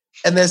Swift,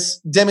 and this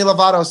Demi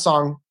Lovato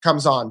song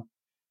comes on.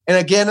 And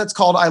again, it's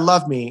called I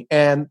Love Me.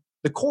 And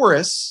the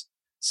chorus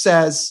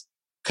says,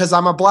 because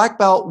I'm a black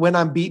belt when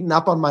I'm beaten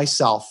up on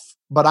myself,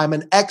 but I'm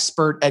an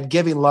expert at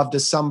giving love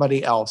to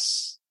somebody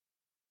else.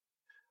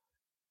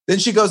 Then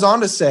she goes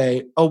on to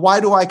say, oh, why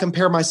do I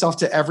compare myself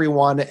to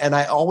everyone? And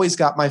I always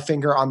got my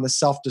finger on the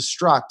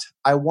self-destruct.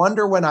 I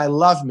wonder when I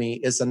love me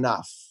is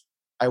enough.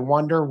 I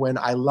wonder when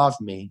I love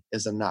me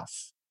is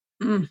enough.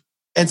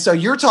 And so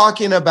you're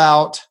talking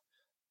about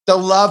the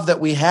love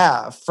that we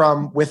have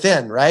from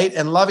within, right?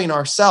 And loving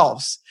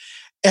ourselves.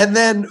 And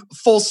then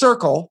full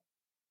circle,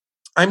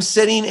 I'm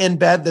sitting in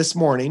bed this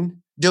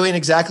morning doing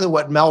exactly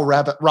what Mel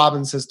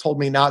Robbins has told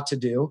me not to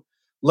do,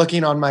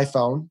 looking on my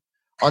phone,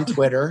 on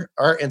Twitter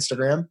or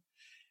Instagram,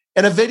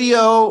 and a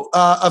video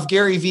of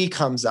Gary Vee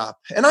comes up.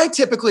 And I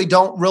typically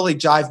don't really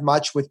jive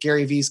much with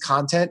Gary Vee's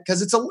content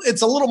because it's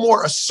a little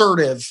more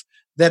assertive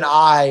than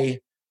I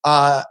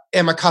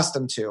am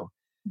accustomed to.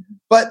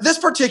 But this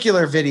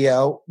particular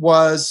video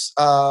was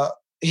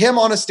him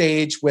on a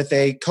stage with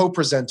a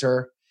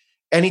co-presenter,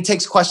 and he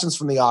takes questions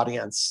from the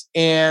audience.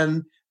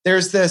 And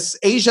there's this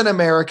Asian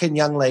American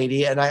young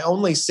lady, and I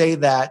only say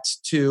that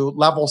to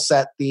level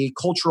set the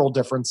cultural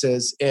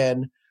differences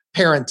in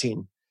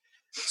parenting.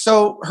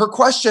 So her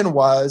question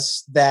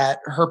was that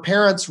her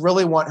parents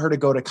really want her to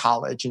go to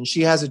college, and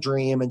she has a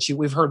dream, and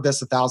we've heard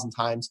this 1,000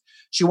 times.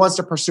 She wants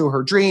to pursue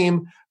her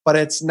dream, but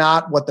it's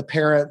not what the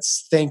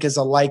parents think is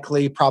a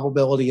likely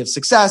probability of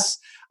success.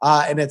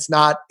 And it's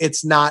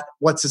not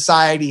what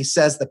society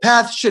says the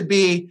path should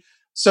be.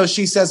 So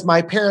she says,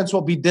 my parents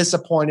will be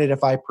disappointed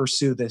if I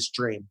pursue this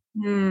dream.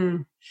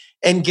 Mm.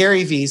 And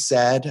Gary Vee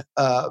said,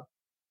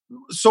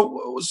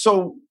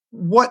 so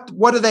what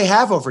do they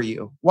have over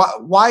you?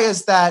 Why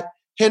is that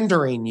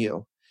hindering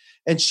you?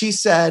 And she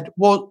said,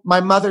 well, my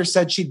mother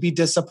said she'd be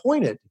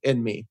disappointed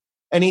in me.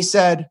 And he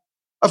said,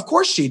 of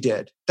course she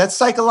did. That's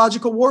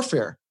psychological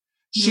warfare.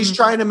 She's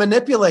trying to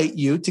manipulate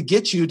you to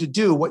get you to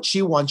do what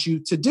she wants you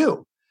to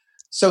do.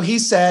 So he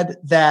said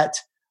that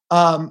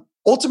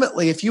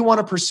ultimately, if you want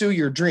to pursue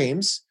your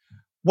dreams,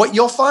 what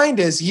you'll find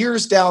is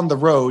years down the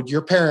road,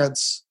 your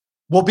parents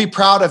will be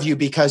proud of you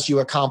because you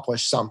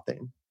accomplished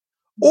something.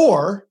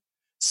 Or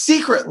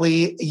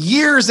secretly,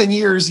 years and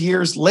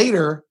years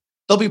later,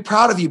 they'll be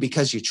proud of you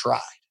because you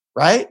tried,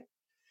 right?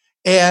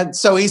 And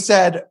so he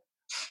said,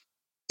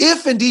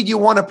 if indeed you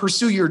want to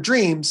pursue your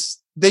dreams,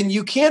 then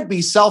you can't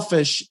be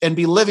selfish and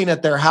be living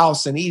at their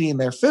house and eating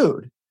their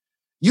food.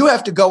 You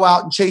have to go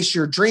out and chase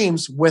your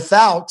dreams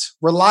without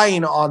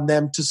relying on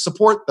them to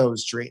support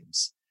those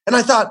dreams. And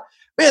I thought,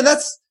 man,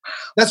 that's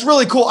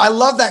really cool. I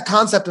love that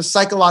concept of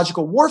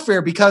psychological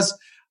warfare because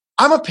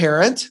I'm a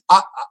parent.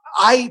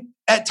 I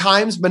at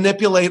times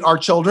manipulate our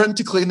children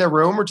to clean their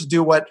room or to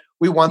do what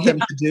we want them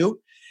to do.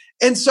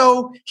 And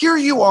so here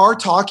you are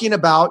talking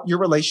about your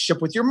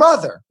relationship with your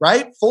mother,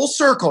 right? Full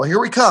circle. Here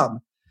we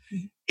come.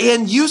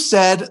 And you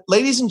said,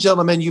 ladies and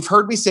gentlemen, you've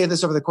heard me say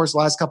this over the course of the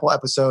last couple of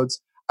episodes.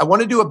 I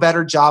want to do a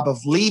better job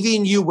of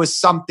leaving you with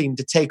something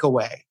to take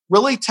away.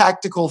 Really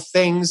tactical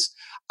things,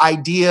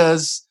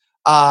 ideas,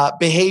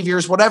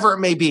 behaviors, whatever it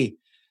may be.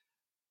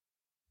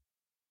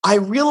 I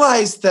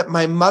realized that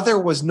my mother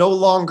was no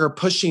longer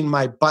pushing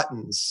my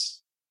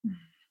buttons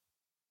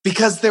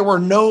because there were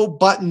no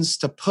buttons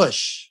to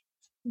push,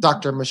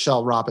 Dr.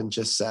 Michelle Robin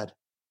just said.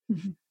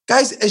 Mm-hmm.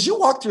 Guys, as you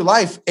walk through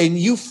life and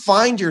you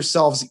find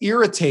yourselves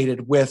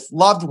irritated with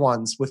loved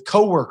ones, with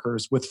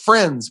coworkers, with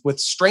friends, with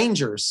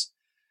strangers,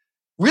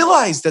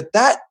 realize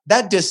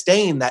that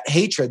disdain, that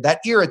hatred,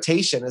 that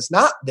irritation is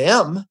not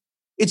them.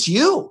 It's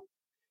you.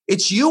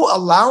 It's you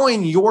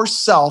allowing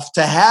yourself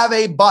to have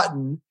a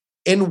button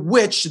in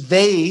which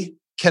they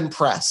can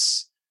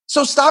press.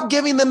 So stop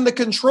giving them the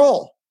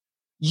control.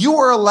 You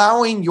are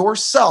allowing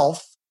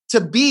yourself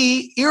to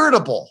be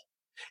irritable.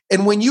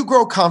 And when you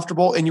grow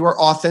comfortable in your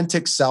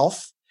authentic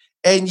self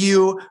and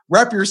you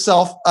rep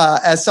yourself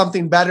as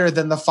something better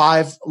than the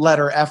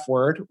 5-letter F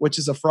word, which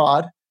is a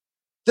fraud,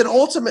 then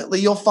ultimately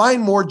you'll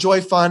find more joy,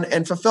 fun,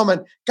 and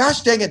fulfillment.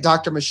 Gosh dang it,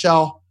 Dr.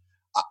 Michelle,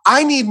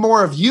 I need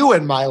more of you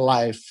in my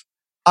life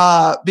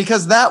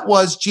because that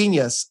was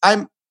genius.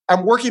 I'm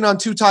working on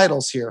 2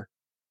 titles here: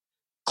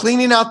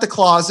 Cleaning Out the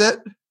Closet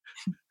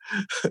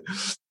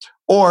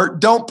or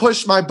Don't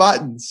Push My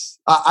Buttons.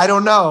 I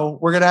don't know.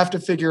 We're going to have to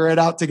figure it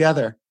out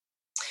together.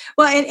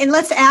 Well, and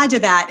let's add to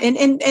that.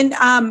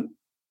 And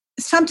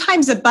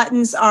sometimes the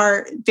buttons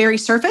are very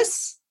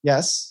surface.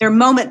 Yes. They're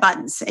moment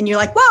buttons. And you're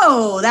like,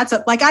 whoa,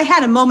 like I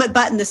had a moment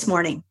button this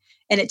morning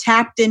and it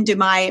tapped into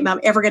my "I'm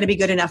ever going to be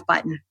good enough"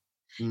 button.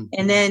 Mm-hmm.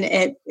 And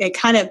then it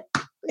kind of,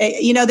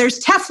 there's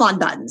Teflon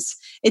buttons.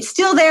 It's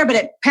still there, but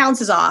it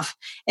pounces off.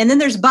 And then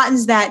there's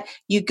buttons that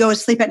you go to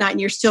sleep at night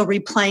and you're still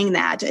replaying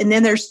that. And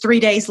then there's 3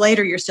 days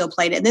later, you're still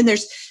playing it. And then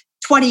there's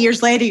 20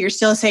 years later, you're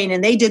still saying,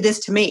 and they did this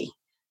to me,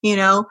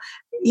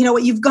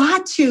 what you've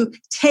got to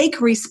take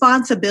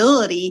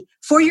responsibility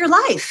for your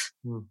life.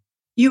 Mm.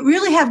 You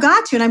really have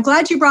got to. And I'm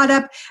glad you brought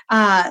up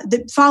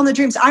following the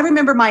dreams. I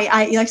remember like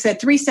I said,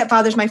 3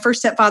 stepfathers. My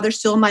first stepfather's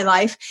still in my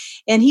life.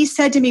 And he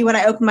said to me when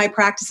I opened my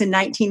practice in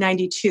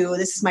 1992,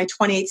 this is my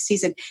 28th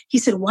season, he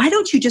said, why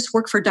don't you just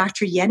work for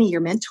Dr. Yenny,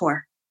 your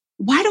mentor?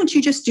 Why don't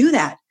you just do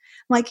that?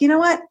 I'm like, you know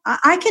what?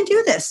 I can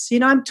do this.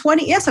 I'm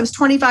 20. Yes, I was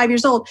 25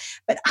 years old,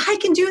 but I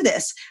can do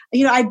this.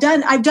 I've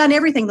done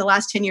everything the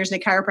last 10 years in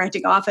a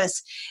chiropractic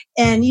office.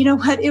 And you know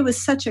what? It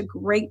was such a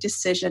great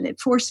decision. It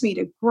forced me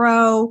to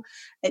grow.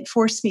 It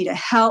forced me to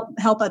help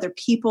other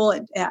people.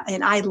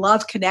 And I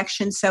love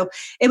connection. So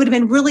it would have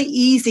been really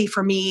easy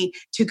for me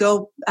to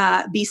go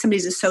be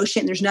somebody's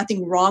associate. And there's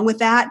nothing wrong with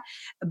that.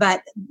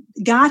 But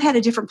God had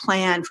a different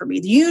plan for me.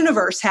 The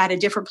universe had a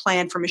different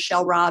plan for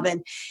Michelle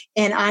Robin.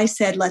 And I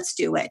said, let's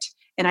do it.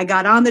 And I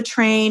got on the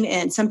train,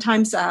 and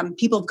sometimes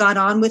people have got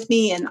on with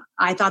me, and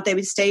I thought they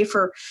would stay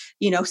for,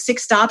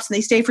 6 stops, and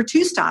they stay for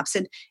 2 stops.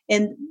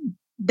 And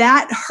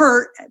that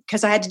hurt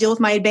because I had to deal with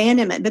my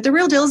abandonment. But the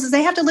real deal is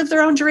they have to live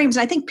their own dreams.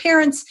 And I think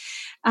parents,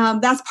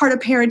 that's part of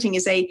parenting,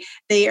 is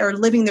they are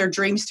living their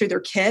dreams through their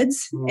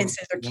kids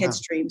instead of their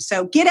kids' dreams.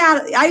 So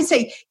I would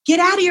say, get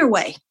out of your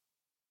way.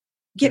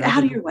 Get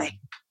out of your way.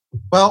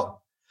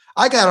 Well,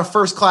 I got a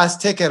first-class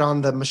ticket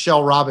on the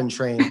Michelle Robin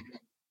train.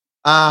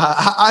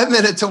 I'm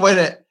in it to win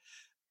it.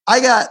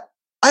 I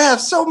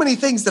have so many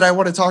things that I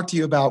want to talk to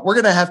you about. We're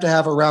going to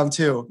have a round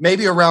 2,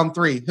 maybe a round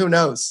 3. Who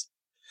knows?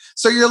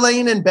 So you're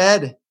laying in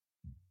bed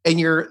and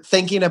you're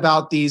thinking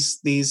about these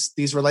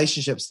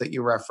relationships that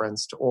you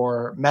referenced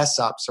or mess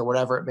ups or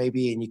whatever it may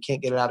be, and you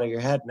can't get it out of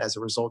your head. And as a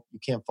result, you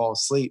can't fall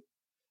asleep.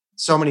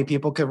 So many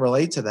people can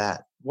relate to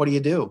that. What do you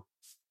do?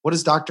 What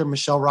does Dr.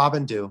 Michelle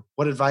Robin do?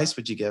 What advice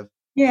would you give?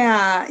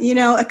 Yeah,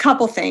 a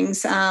couple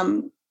things.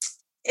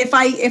 If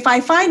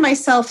I find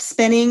myself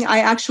spinning, I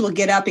actually will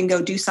get up and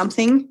go do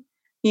something.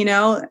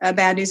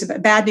 Bad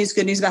news,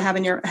 good news about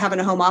having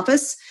a home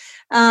office.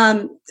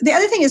 The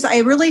other thing is I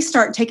really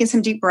start taking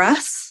some deep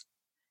breaths.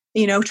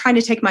 Trying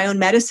to take my own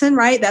medicine,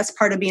 right? That's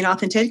part of being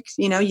authentic.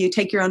 You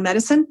take your own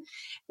medicine.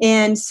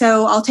 And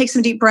so I'll take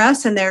some deep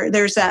breaths, and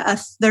there's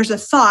a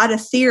thought, a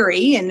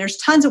theory, and there's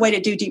tons of way to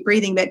do deep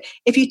breathing. But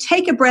if you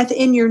take a breath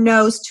in your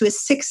nose to a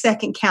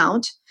 6-second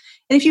count,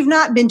 and if you've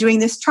not been doing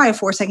this, try a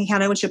 4-second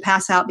count. I want you to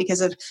pass out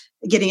because of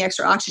getting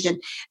extra oxygen.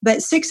 But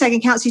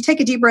 6-second counts, you take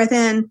a deep breath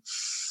in,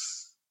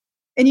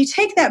 and you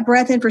take that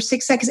breath in for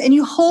 6 seconds, and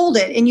you hold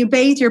it, and you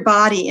bathe your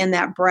body in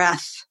that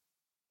breath.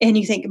 And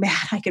you think, man,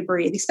 I could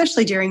breathe,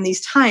 especially during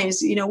these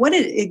times. What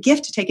a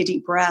gift to take a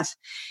deep breath.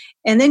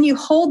 And then you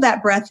hold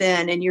that breath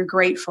in and you're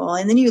grateful.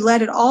 And then you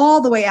let it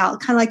all the way out,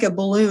 kind of like a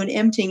balloon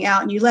emptying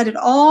out. And you let it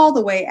all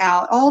the way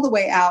out.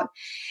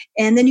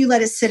 And then you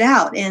let it sit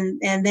out.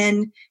 And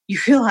then you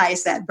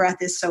realize that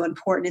breath is so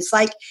important.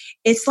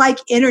 It's like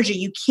energy.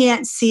 You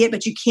can't see it,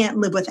 but you can't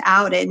live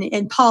without it.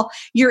 And Paul,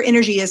 your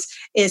energy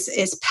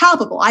is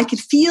palpable. I could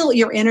feel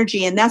your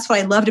energy. And that's what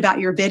I loved about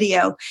your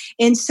video.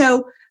 And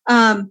so,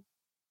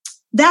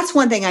 that's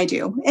one thing I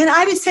do. And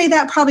I would say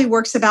that probably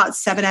works about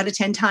 7 out of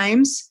 10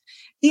 times.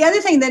 The other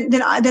thing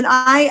that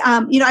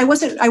I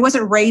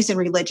wasn't raised in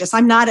religious.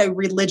 I'm not a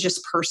religious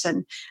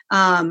person,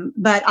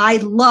 but I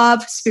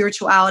love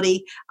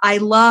spirituality. I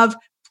love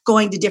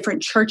going to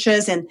different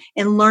churches and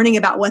learning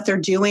about what they're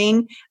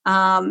doing.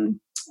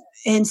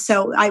 And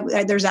so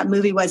there's that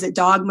movie, was it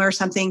Dogma or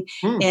something?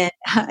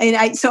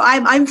 So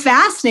I'm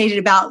fascinated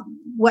about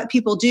what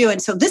people do.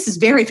 And so this is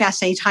very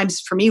fascinating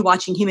times for me,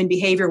 watching human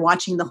behavior,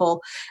 watching the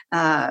whole,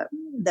 the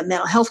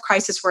mental health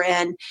crisis we're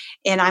in.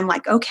 And I'm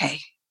like, okay,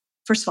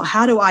 first of all,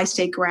 how do I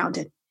stay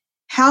grounded?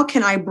 How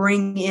can I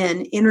bring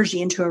in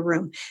energy into a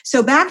room?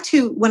 So back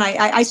to when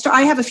I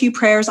have a few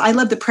prayers. I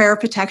love the prayer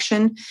of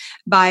protection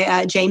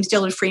by James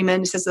Dillard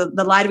Freeman. It says,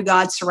 the light of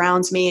God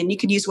surrounds me. And you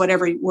could use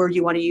whatever word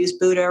you want to use,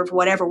 Buddha, or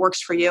whatever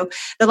works for you.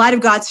 The light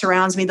of God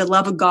surrounds me. The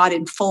love of God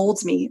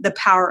enfolds me. The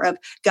power of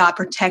God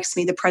protects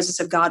me. The presence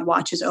of God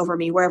watches over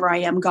me. Wherever I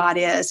am, God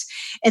is.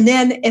 And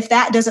then if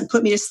that doesn't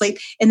put me to sleep,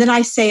 and then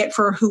I say it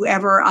for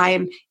whoever I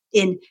am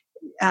in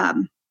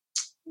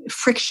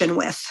friction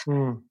with.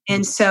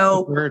 And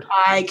so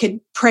I could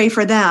pray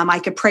for them. I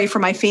could pray for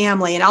my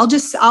family, and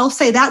I'll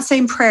say that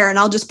same prayer, and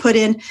I'll just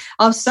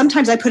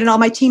sometimes I put in all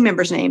my team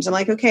members' names. I'm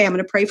like, okay, I'm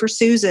going to pray for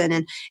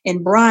Susan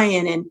and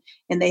Brian,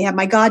 and they have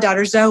my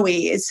goddaughter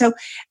Zoe. And so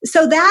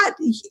that,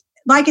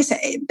 like I said,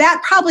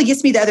 that probably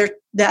gets me the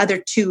other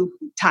 2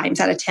 times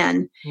out of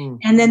 10.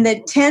 And then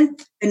the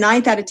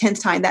 9th out of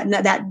 10th time,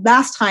 that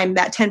last time,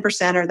 that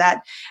 10% or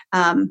that,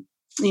 1%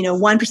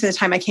 of the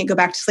time I can't go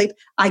back to sleep,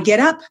 I get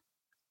up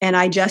and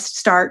I just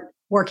start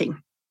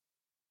working.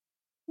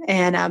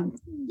 And,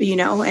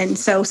 and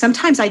so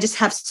sometimes I just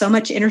have so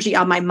much energy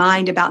on my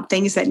mind about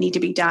things that need to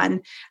be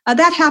done.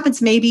 That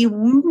happens maybe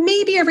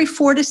every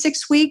 4 to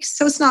 6 weeks.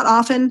 So it's not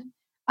often.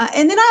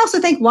 And then I also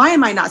think, why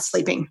am I not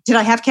sleeping? Did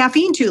I have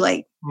caffeine too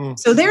late?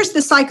 So there's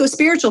the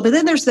psycho-spiritual, but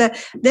then there's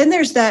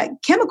the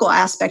chemical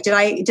aspect. Did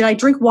I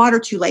drink water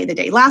too late in the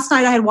day? Last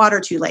night I had water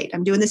too late.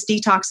 I'm doing this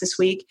detox this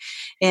week,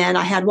 and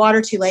I had water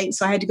too late,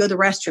 so I had to go to the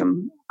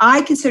restroom.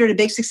 I consider it a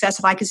big success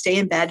if I could stay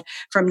in bed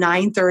from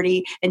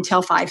 9:30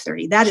 until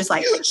 5:30. That is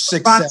like huge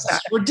success.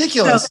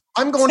 Ridiculous. So,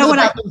 I'm going to the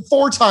bathroom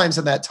 4 times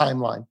in that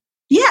timeline.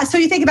 Yeah. So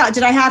you think about,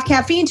 did I have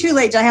caffeine too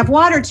late? Did I have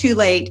water too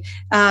late?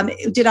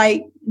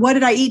 What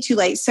did I eat too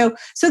late? So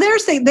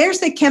there's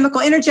the chemical.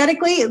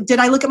 Energetically, did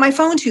I look at my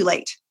phone too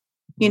late?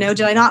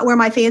 Did I not wear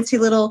my fancy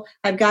little,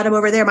 I've got them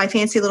over there, my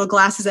fancy little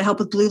glasses that help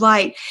with blue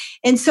light.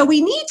 And so we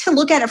need to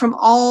look at it from,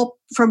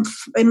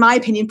 in my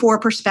opinion, 4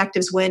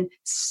 perspectives when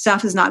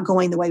stuff is not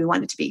going the way we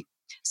want it to be.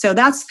 So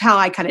that's how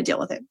I kind of deal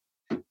with it.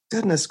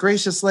 Goodness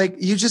gracious. Like,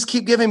 you just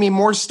keep giving me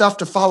more stuff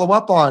to follow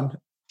up on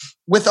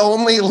with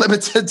only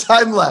limited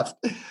time left.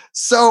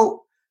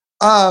 So,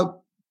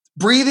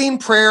 breathing,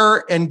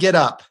 prayer, and get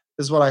up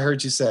is what I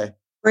heard you say.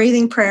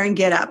 Breathing, prayer, and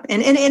get up,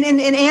 and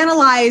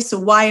analyze,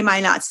 why am I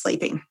not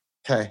sleeping?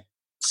 Okay.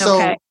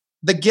 So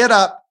the get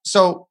up.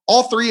 So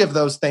all 3 of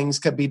those things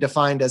could be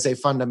defined as a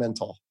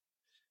fundamental.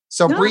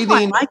 So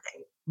breathing,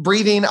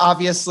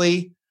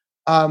 obviously,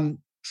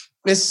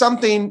 is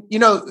something,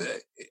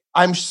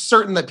 I'm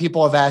certain that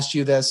people have asked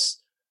you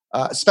this,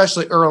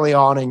 especially early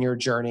on in your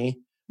journey.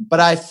 But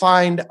I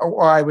find,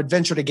 or I would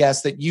venture to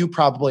guess, that you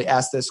probably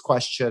ask this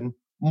question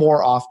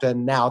more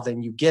often now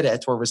than you get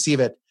it or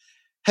receive it.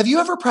 Have you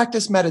ever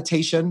practiced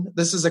meditation?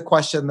 This is a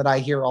question that I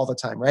hear all the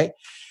time, right?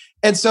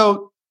 And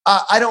so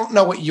I don't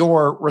know what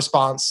your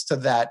response to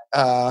that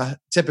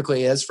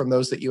typically is from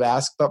those that you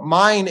ask, but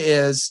mine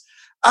is,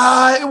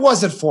 it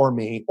wasn't for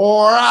me,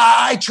 or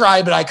I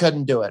tried, but I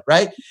couldn't do it.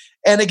 Right.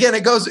 And again,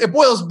 it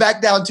boils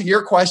back down to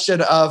your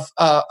question of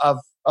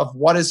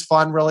what does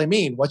fun really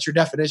mean? What's your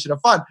definition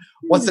of fun?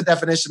 What's the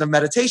definition of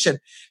meditation?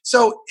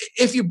 So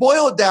if you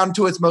boil it down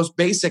to its most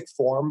basic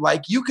form,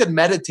 like you can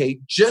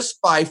meditate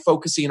just by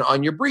focusing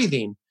on your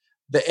breathing,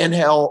 the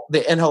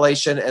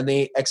inhalation and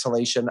the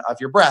exhalation of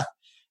your breath.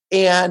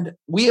 And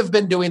we have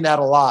been doing that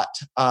a lot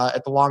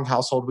at the Long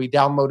household. We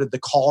downloaded the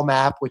Calm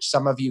app, which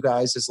some of you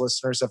guys as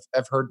listeners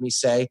have heard me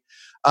say.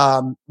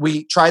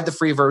 We tried the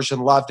free version,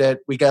 loved it.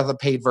 We got the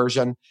paid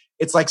version.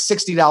 It's like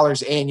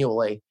 $60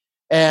 annually.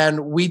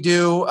 And we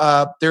do,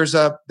 there's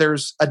a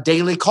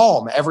daily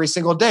Calm every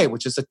single day,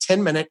 which is a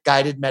 10-minute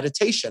guided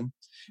meditation.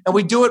 And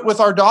we do it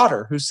with our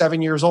daughter, who's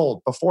 7 years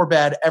old, before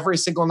bed every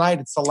single night.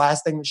 It's the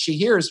last thing that she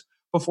hears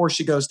before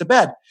she goes to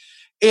bed.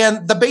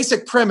 And the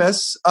basic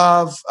premise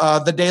of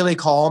the daily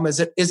Calm is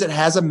it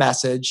has a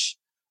message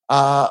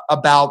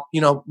about,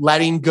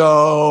 letting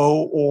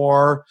go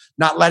or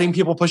not letting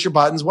people push your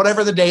buttons,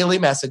 whatever the daily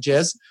message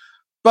is.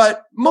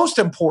 But most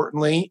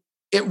importantly,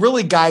 it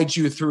really guides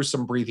you through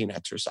some breathing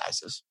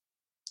exercises.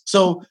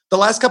 So the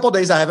last couple of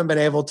days, I haven't been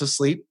able to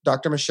sleep,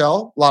 Dr.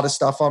 Michelle. A lot of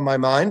stuff on my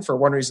mind for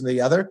one reason or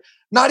the other.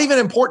 Not even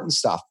important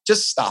stuff,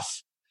 just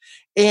stuff.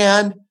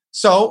 And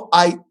so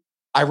I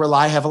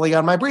rely heavily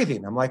on my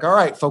breathing. I'm like, all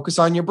right, focus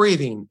on your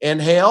breathing.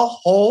 Inhale,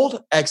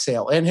 hold,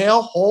 exhale.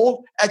 Inhale,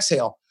 hold,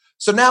 exhale.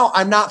 So now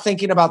I'm not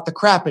thinking about the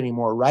crap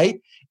anymore, right?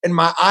 And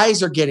my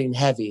eyes are getting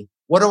heavy.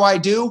 What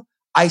do?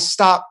 I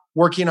stop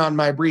working on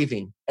my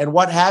breathing. And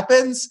what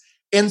happens?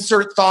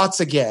 Insert thoughts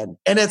again.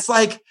 And it's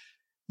like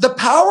the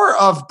power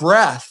of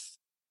breath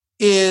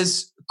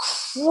is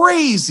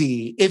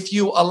crazy if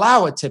you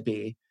allow it to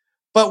be.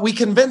 But we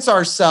convince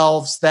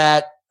ourselves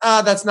that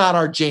that's not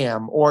our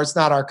jam or it's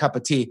not our cup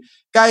of tea.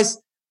 Guys,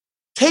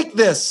 take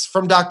this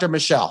from Dr.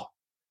 Michelle.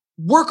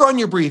 Work on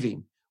your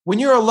breathing. When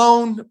you're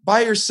alone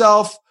by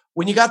yourself,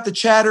 when you got the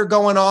chatter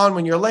going on,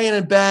 when you're laying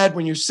in bed,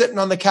 when you're sitting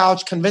on the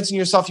couch, convincing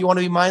yourself you want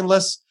to be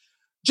mindless,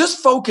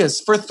 just focus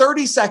for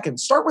 30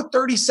 seconds. Start with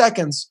 30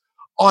 seconds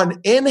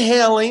on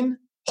inhaling,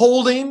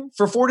 holding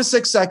for 4 to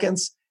 6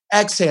 seconds,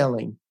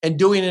 exhaling, and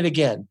doing it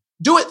again.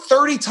 Do it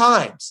 30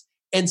 times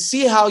and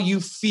see how you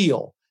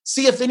feel.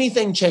 See if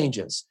anything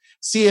changes.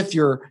 See if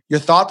your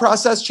thought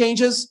process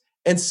changes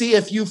and see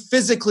if you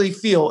physically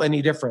feel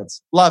any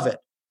difference. Love it.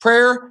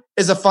 Prayer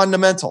is a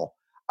fundamental.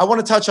 I want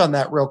to touch on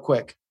that real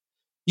quick.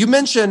 You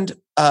mentioned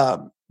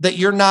that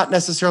you're not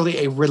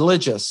necessarily a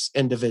religious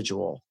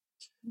individual,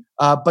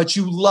 but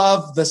you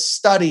love the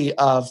study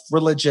of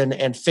religion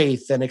and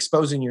faith and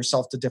exposing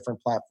yourself to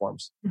different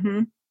platforms.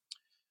 Mm-hmm.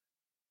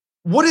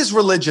 What is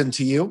religion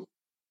to you?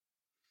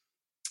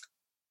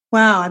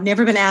 Wow, I've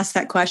never been asked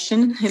that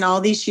question in all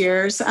these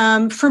years.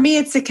 For me,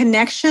 it's a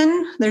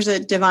connection. There's a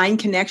divine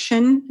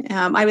connection.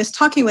 I was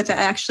talking with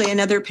actually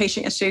another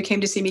patient yesterday who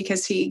came to see me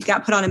because he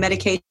got put on a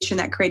medication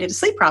that created a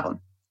sleep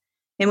problem.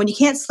 And when you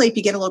can't sleep,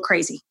 you get a little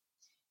crazy.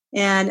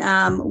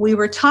 And we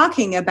were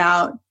talking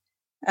about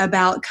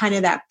kind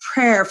of that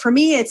prayer. For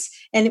me, it's,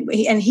 and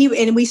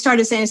we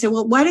started saying, I said,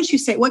 well, why don't you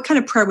say, what kind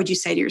of prayer would you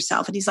say to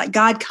yourself? And he's like,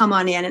 God, come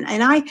on in.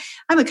 And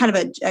I'm a kind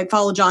of I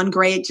follow John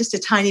Gray just a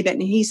tiny bit.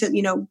 And he said,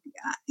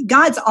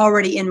 God's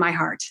already in my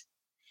heart.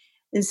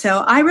 And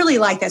so I really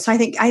like that. So I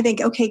think,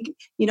 okay,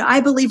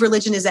 I believe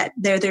religion is that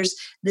there's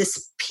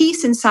this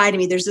peace inside of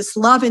me. There's this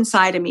love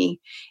inside of me.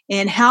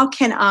 And how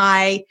can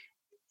I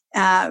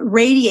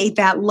radiate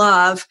that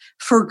love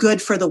for good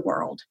for the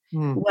world,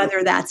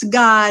 whether that's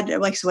God,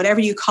 like so whatever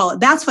you call it.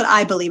 That's what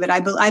I believe.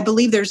 I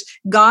believe there's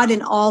God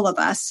in all of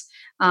us.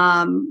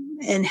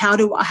 And how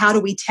do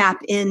we tap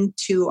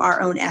into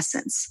our own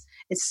essence?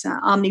 It's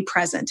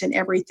omnipresent in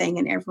everything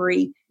and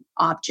every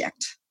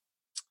object.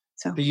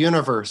 So the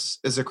universe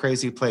is a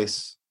crazy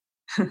place.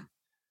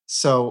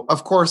 So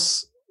of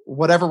course,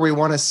 whatever we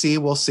want to see,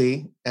 we'll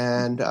see.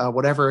 And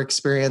whatever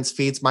experience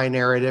feeds my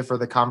narrative or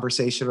the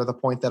conversation or the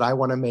point that I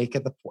want to make,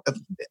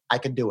 I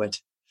can do it.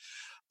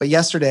 But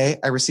yesterday,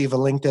 I received a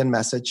LinkedIn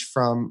message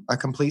from a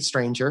complete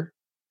stranger.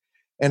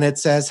 And it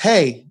says,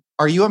 hey,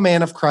 are you a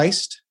man of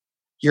Christ?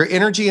 Your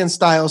energy and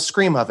style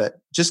scream of it.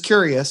 Just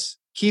curious.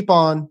 Keep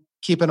on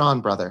keeping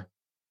on, brother.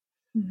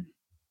 Mm-hmm.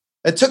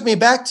 It took me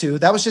back to,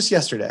 that was just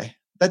yesterday.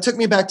 That took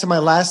me back to my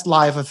last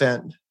live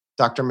event,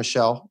 Dr.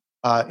 Michelle.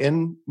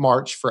 In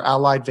March for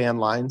Allied Van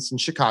Lines in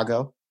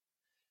Chicago.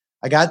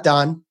 I got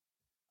done.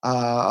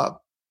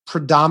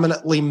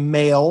 Predominantly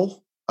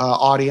male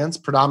audience,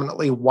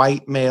 predominantly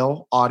white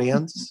male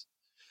audience.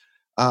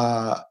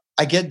 I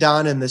get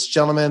done and this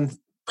gentleman,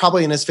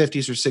 probably in his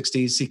 50s or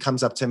 60s, he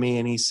comes up to me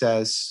and he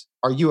says,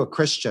 are you a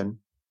Christian?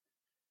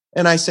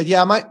 And I said,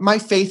 yeah, my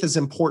faith is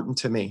important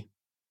to me.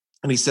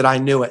 And he said, I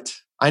knew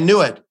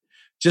it.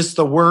 Just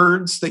the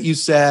words that you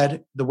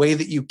said, the way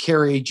that you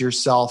carried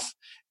yourself,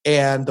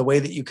 and the way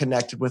that you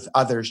connected with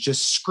others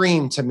just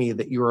screamed to me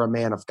that you were a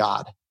man of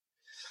God.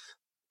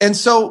 And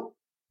so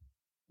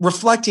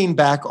reflecting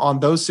back on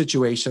those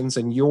situations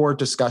and your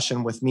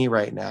discussion with me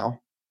right now,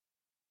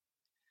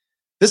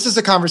 This is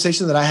a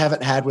conversation that I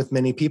haven't had with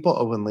many people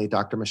openly,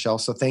 Dr. Michelle.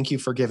 So thank you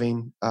for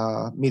giving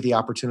me the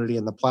opportunity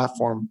and the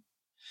platform.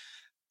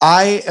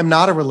 I am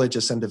not a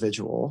religious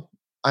individual.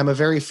 I'm a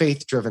very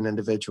faith-driven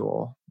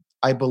individual.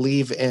 I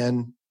believe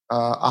in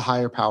a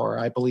higher power.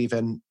 I believe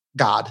in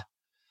God.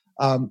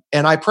 And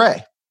I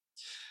pray.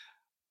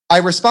 I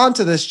respond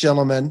to this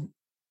gentleman,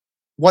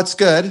 what's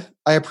good?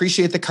 I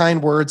appreciate the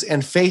kind words,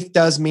 and faith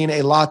does mean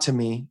a lot to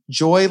me.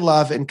 Joy,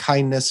 love, and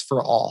kindness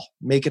for all.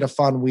 Make it a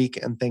fun week,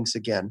 and thanks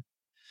again.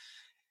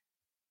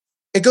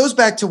 It goes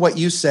back to what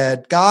you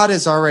said. God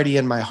is already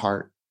in my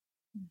heart.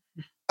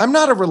 I'm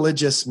not a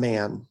religious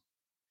man,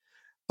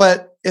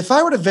 but if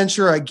I were to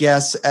venture a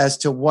guess as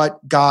to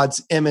what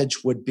God's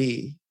image would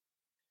be,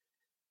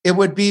 it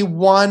would be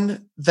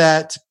one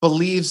that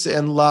believes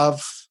in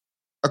love,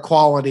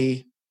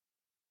 equality,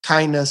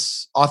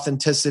 kindness,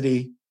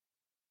 authenticity,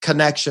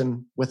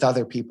 connection with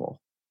other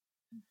people.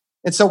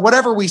 And so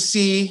whatever we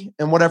see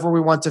and whatever we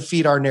want to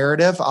feed our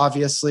narrative,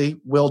 obviously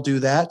we'll do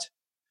that.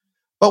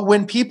 But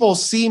when people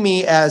see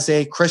me as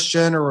a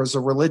Christian or as a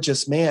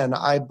religious man,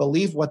 I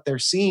believe what they're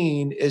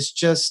seeing is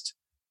just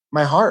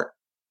my heart.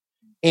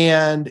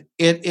 And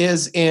it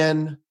is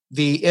in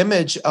the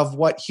image of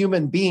what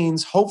human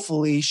beings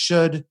hopefully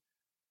should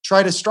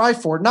try to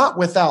strive for, not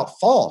without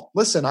fault.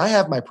 Listen, I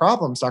have my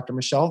problems, Dr.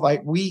 Michelle.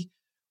 Like we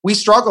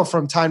struggle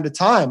from time to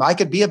time. I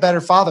could be a better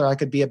father. I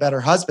could be a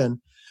better husband.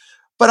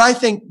 But I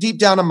think deep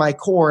down in my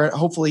core,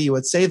 hopefully you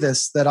would say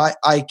this, that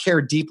I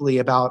care deeply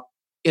about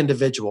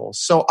individuals.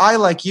 So I,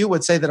 like you,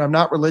 would say that I'm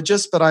not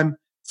religious, but I'm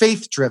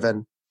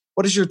faith-driven.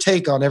 What is your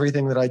take on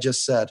everything that I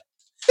just said?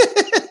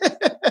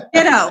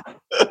 Ditto.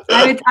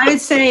 I would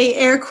say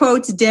air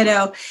quotes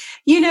ditto.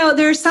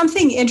 There's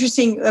something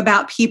interesting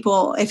about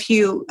people if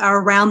you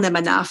are around them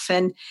enough.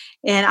 And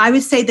I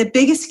would say the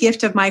biggest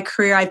gift of my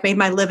career, I've made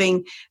my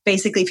living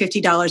basically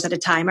 $50 at a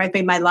time. I've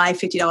made my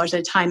life $50 at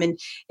a time. And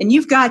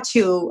you've got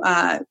to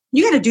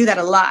do that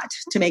a lot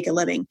to make a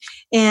living.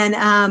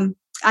 And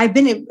I've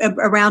been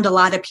around a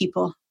lot of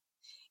people,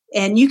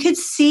 and you could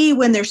see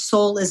when their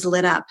soul is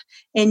lit up,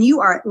 and you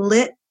are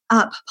lit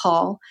up,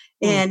 Paul.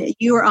 And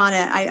you are on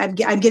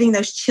I'm getting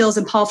those chills.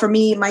 And Paul, for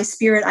me, my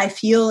spirit, I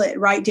feel it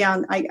right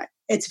down.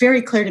 It's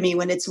very clear to me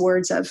when it's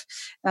words of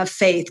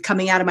faith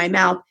coming out of my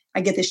mouth. I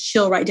get this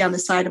chill right down the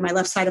side of my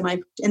left side of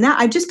and that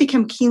I've just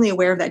become keenly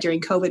aware of that during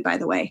COVID, by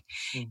the way.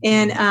 Mm-hmm.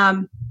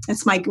 And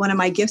that's one of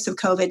my gifts of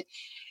COVID.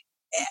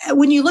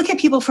 When you look at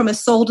people from a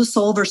soul to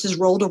soul versus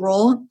roll to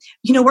roll,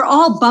 we're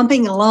all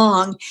bumping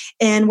along,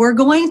 and we're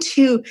going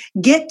to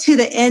get to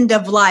the end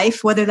of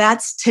life, whether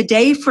that's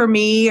today for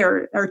me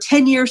or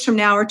 10 years from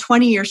now or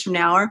 20 years from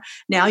now, or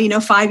now,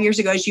 5 years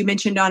ago, as you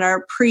mentioned on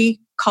our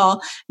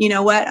pre-call,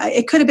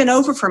 it could have been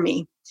over for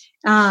me.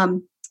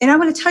 And I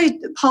want to tell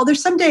you, Paul,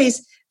 there's some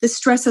days the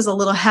stress is a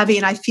little heavy,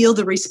 and I feel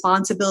the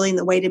responsibility and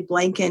the weighted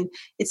blanket.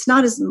 It's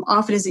not as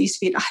often as it used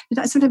to be.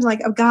 Sometimes I'm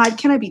like, oh God,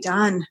 can I be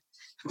done?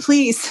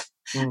 Please.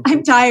 Mm-hmm.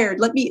 I'm tired.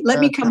 Let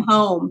me come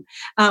home,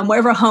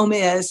 wherever home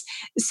is.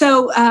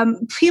 So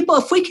people,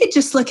 if we could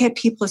just look at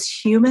people as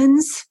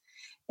humans,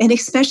 and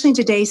especially in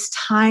today's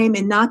time,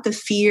 and not the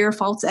fear,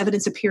 false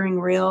evidence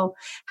appearing real,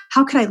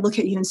 how could I look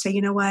at you and say,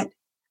 you know what?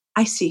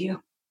 I see you.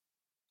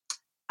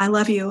 I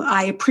love you.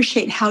 I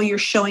appreciate how you're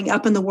showing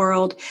up in the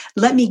world.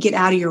 Let me get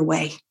out of your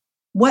way.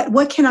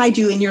 What can I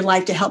do in your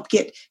life to help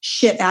get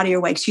shit out of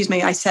your way? Excuse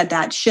me, I said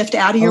that. Shift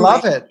out of your way. I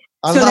love it.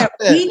 So that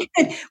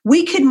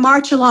we could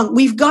march along.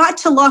 We've got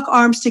to lock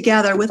arms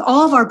together with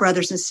all of our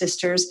brothers and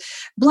sisters,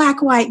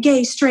 black, white,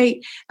 gay,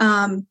 straight,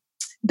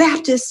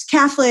 Baptist,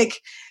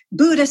 Catholic,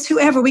 Buddhist,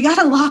 whoever. We got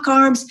to lock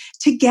arms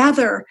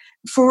together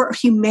for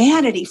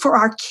humanity, for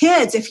our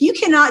kids. If you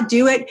cannot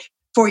do it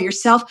for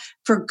yourself,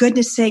 for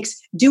goodness sakes,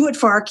 do it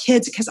for our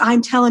kids, because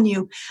I'm telling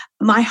you,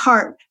 my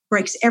heart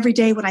breaks every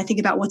day when I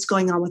think about what's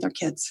going on with our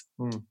kids.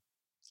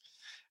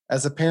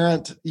 As a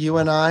parent, you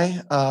and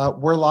I,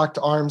 we're locked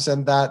arms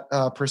in that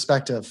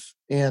perspective,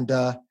 and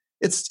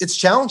it's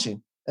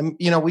challenging. And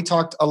we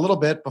talked a little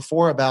bit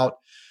before about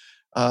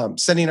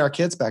sending our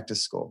kids back to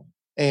school,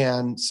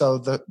 and so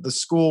the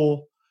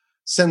school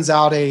sends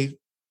out a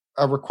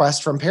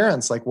request from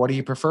parents, like, what do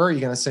you prefer? Are you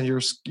going to send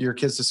your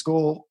kids to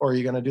school, or are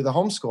you going to do the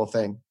homeschool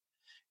thing?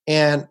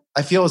 And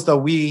I feel as though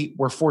we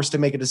were forced to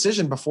make a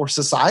decision before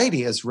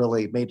society has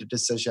really made a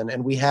decision,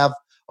 and we have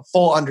a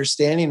full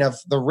understanding of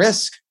the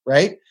risk,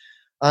 right?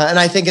 And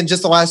I think in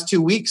just the last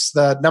 2 weeks,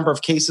 the number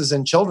of cases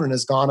in children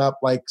has gone up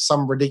like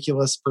some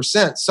ridiculous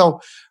percent. So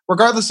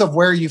regardless of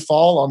where you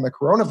fall on the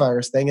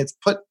coronavirus thing, it's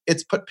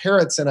put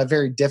parents in a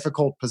very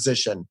difficult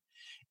position.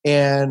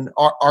 And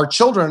our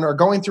children are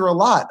going through a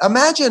lot.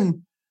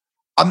 Imagine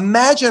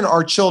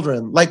our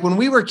children, like when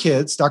we were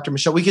kids, Dr.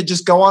 Michelle, we could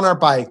just go on our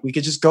bike. We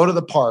could just go to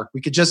the park. We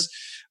could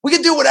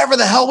do whatever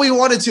the hell we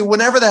wanted to,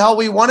 whenever the hell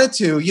we wanted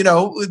to,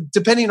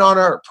 depending on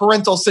our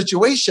parental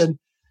situation.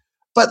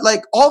 But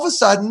like all of a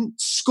sudden,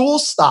 school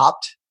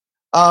stopped.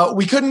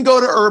 We couldn't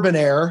go to Urban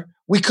Air.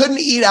 We couldn't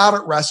eat out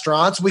at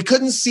restaurants. We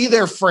couldn't see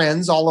their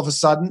friends all of a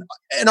sudden.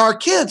 And our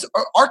kids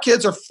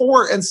are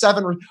 4 and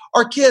 7.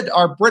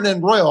 Our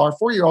Brennan Royal, our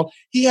 4-year-old,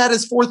 he had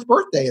his 4th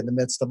birthday in the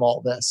midst of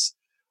all this.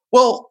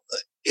 Well,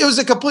 it was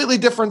a completely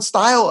different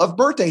style of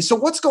birthday. So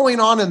what's going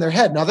on in their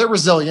head? Now, they're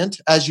resilient,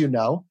 as you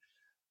know,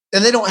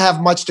 and they don't have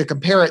much to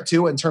compare it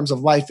to in terms of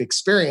life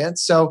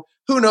experience. So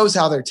who knows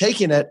how they're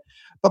taking it?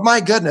 But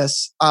my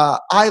goodness,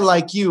 I,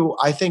 like you,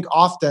 I think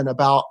often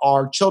about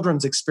our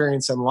children's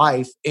experience in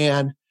life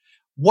and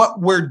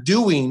what we're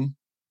doing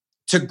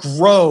to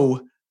grow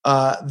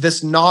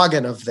this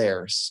noggin of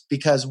theirs,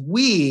 because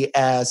we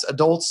as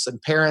adults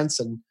and parents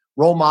and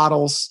role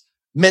models,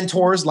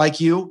 mentors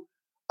like you,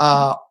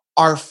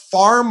 are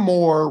far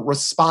more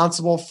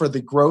responsible for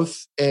the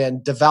growth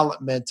and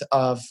development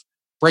of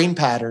brain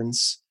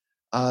patterns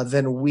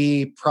than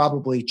we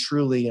probably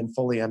truly and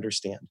fully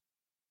understand.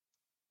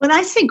 When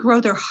I say grow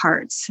their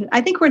hearts,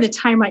 I think we're in a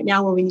time right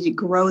now where we need to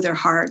grow their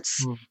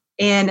hearts.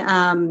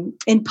 And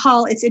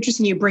Paul, it's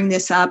interesting you bring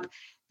this up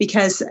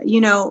because I'm in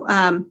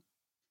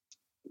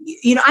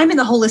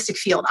the holistic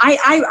field.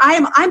 I'm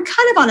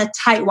kind of on a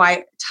tight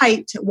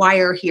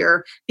wire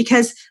here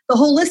because the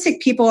holistic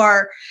people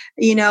are,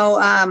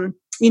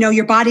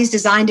 your body's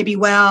designed to be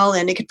well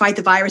and it could fight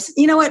the virus.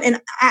 You know what?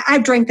 And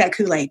I've drank that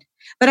Kool-Aid.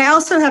 But I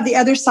also have the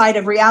other side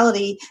of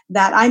reality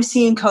that I'm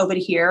seeing COVID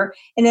here,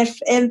 and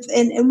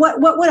what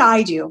would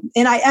I do?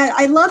 And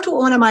I loved what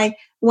one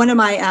of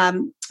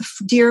my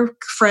dear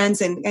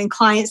friends and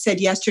clients said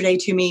yesterday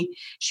to me.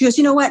 She goes,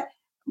 you know what?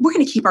 We're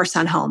going to keep our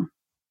son home,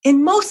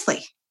 and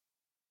mostly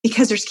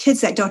because there's kids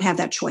that don't have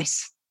that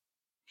choice.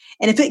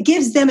 And if it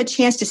gives them a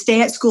chance to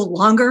stay at school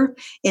longer,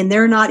 and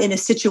they're not in a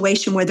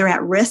situation where they're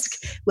at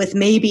risk with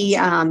maybe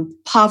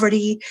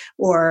poverty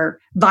or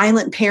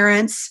violent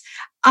parents,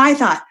 I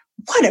thought,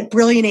 what a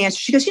brilliant answer.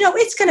 She goes,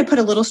 it's going to put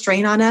a little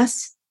strain on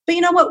us, but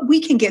you know what?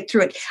 We can get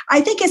through it. I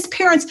think as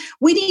parents,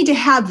 we need to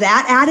have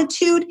that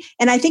attitude.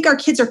 And I think our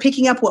kids are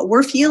picking up what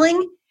we're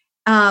feeling.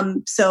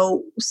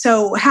 So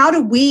how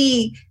do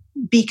we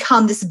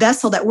become this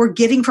vessel that we're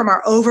giving from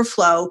our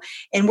overflow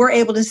and we're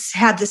able to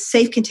have this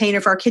safe container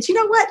for our kids? You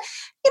know what?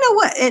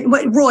 And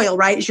what Royal,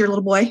 right, is your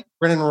little boy?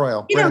 Brennan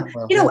Royal.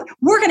 What?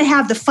 We're going to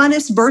have the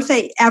funnest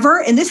birthday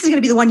ever, and this is going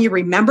to be the one you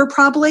remember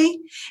probably.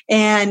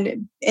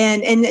 And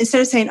instead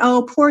of saying,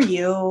 "Oh, poor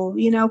you,"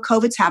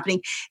 COVID's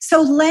happening.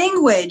 So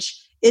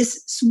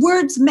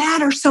words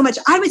matter so much.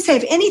 I would say,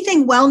 if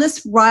anything,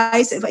 wellness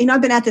rise.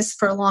 I've been at this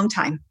for a long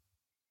time,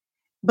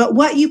 but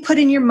what you put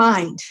in your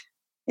mind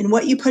and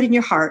what you put in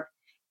your heart,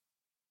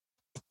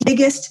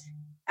 biggest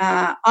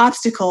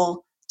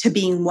obstacle to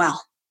being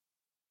well.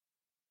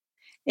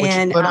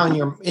 What you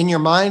put in your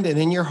mind and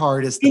in your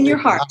heart is the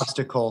biggest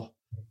obstacle.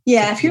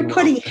 Yeah, if you're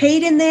putting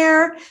hate in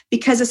there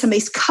because of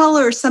somebody's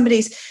color or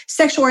somebody's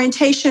sexual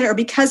orientation or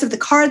because of the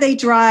car they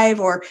drive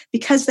or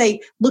because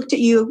they looked at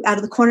you out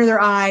of the corner of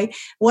their eye,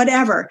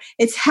 whatever.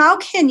 It's how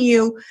can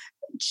you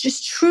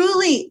just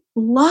truly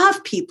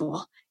love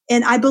people?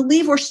 And I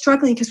believe we're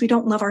struggling because we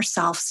don't love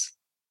ourselves.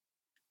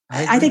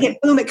 I think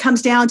it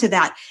comes down to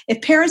that.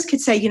 If parents could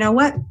say, you know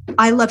what,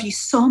 I love you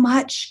so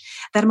much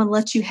that I'm going to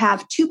let you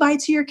have 2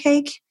 bites of your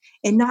cake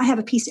and not have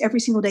a piece every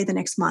single day the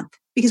next month,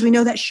 because we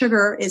know that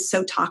sugar is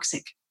so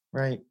toxic.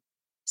 Right.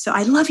 So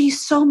I love you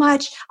so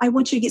much. I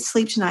want you to get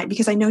sleep tonight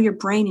because I know your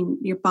brain and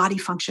your body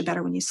function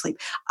better when you sleep.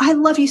 I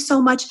love you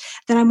so much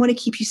that I want to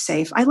keep you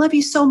safe. I love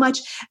you so much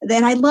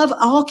that I love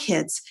all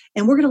kids.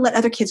 And we're going to let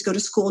other kids go to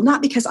school,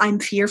 not because I'm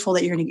fearful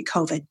that you're going to get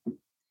COVID.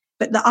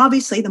 But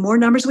obviously, the more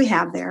numbers we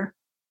have there,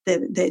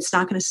 it's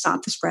not going to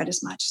stop the spread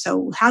as much.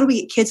 So how do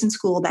we get kids in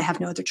school that have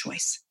no other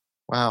choice?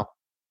 Wow,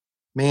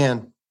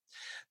 man,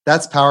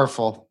 that's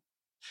powerful.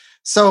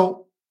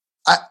 So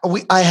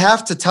I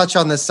have to touch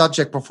on this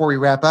subject before we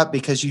wrap up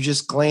because you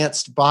just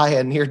glanced by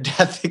a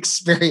near-death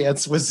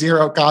experience with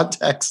zero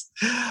context.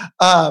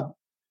 So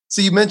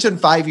you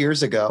mentioned 5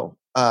 years ago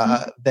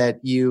that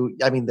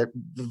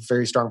the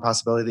very strong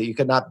possibility that you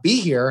could not be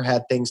here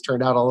had things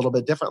turned out a little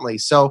bit differently.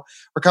 So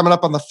we're coming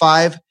up on the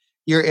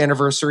 5-year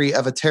anniversary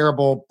of a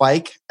terrible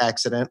bike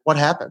accident. What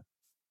happened?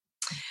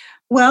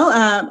 Well,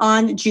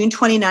 on June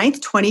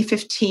 29th,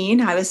 2015,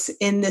 I was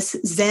in this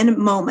Zen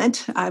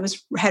moment.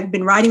 Had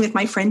been riding with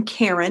my friend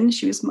Karen.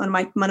 She was one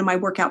of my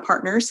workout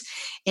partners,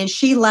 and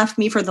she left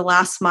me for the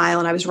last mile,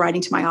 and I was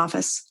riding to my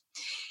office.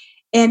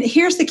 And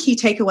here's the key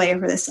takeaway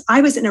for this.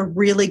 I was in a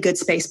really good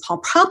space, Paul,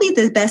 probably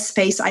the best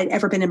space I'd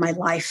ever been in my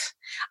life.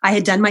 I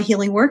had done my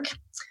healing work.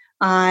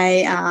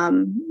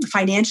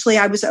 Financially,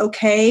 I was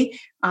okay.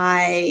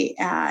 I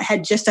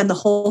had just done the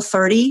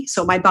Whole30,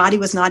 so my body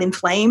was not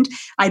inflamed.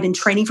 I'd been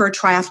training for a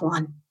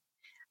triathlon.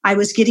 I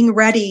was getting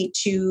ready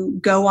to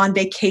go on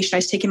vacation. I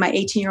was taking my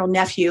 18-year-old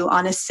nephew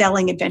on a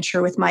sailing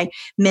adventure with my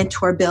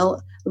mentor,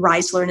 Bill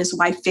Reisler, and his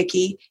wife,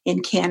 Vicki,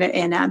 in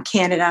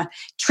Canada.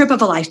 Trip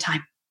of a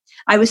lifetime.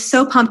 I was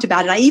so pumped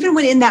about it. I even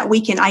went in that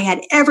weekend. I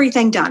had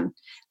everything done.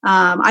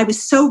 I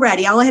was so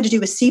ready. All I had to do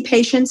was see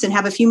patients and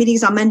have a few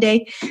meetings on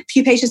Monday, a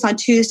few patients on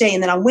Tuesday.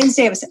 And then on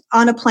Wednesday, I was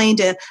on a plane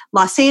to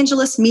Los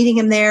Angeles, meeting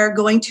him there,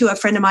 going to a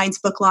friend of mine's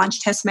book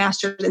launch, Test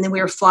Masters. And then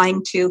we were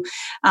flying to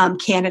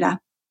Canada.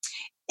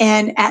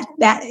 And at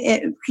that,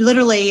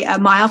 literally a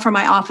mile from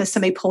my office,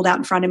 somebody pulled out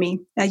in front of me,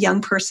 a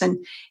young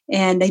person,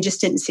 and they just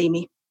didn't see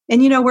me.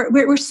 And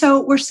we're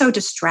so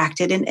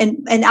distracted.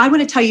 And I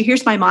want to tell you,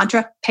 here's my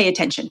mantra: pay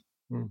attention.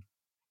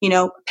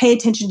 Pay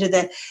attention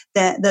to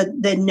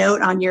the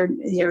note on your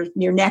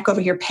neck over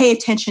here. Pay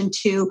attention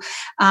to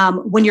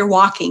when you're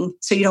walking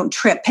so you don't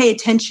trip. Pay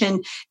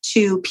attention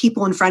to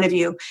people in front of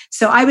you.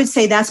 So I would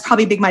say that's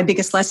probably my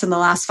biggest lesson in the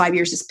last 5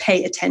 years is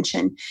pay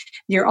attention.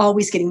 You're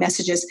always getting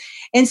messages.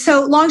 And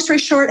so long story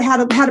short, had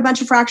a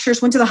bunch of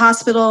fractures, went to the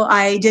hospital.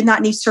 I did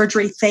not need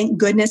surgery, thank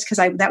goodness, because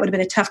that would have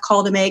been a tough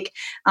call to make.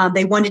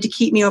 They wanted to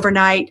keep me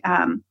overnight.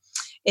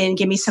 And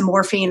give me some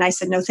morphine. I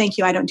said, no, thank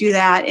you. I don't do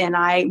that. And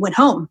I went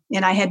home,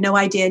 and I had no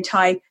idea until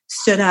I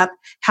stood up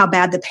how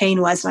bad the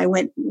pain was. And I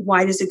went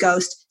white as a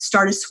ghost,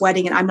 started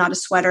sweating, and I'm not a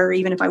sweater,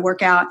 even if I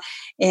work out,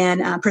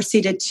 and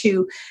proceeded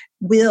to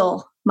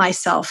will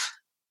myself,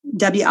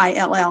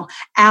 WILL,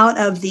 out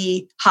of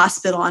the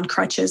hospital on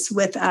crutches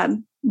with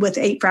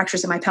 8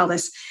 fractures in my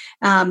pelvis.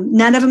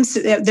 None of them,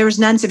 there was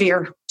none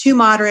severe, 2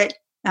 moderate,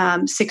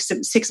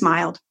 6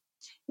 mild.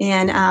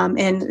 And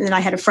then I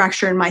had a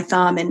fracture in my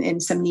thumb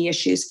and some knee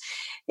issues.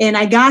 And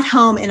I got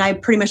home, and I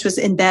pretty much was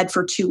in bed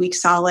for 2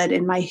 weeks solid,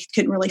 and I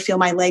couldn't really feel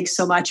my legs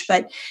so much.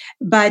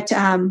 But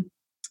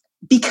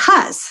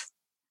because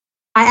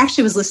I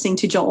actually was listening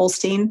to Joel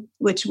Osteen,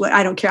 which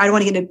I don't care. I don't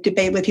want to get in a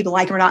debate with people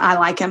like him or not. I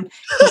like him.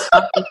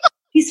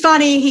 He's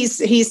funny. He's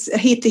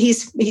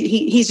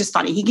just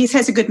funny. He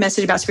has a good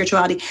message about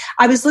spirituality.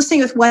 I was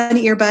listening with 1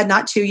 earbud,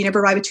 not 2. You never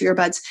arrive with 2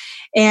 earbuds.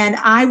 And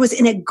I was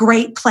in a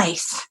great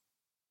place.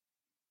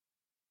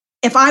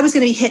 If I was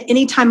going to be hit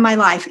any time in my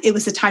life, it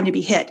was the time to be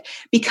hit,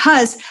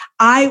 because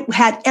I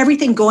had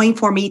everything going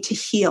for me to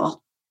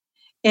heal.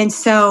 And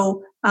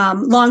so,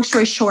 long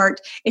story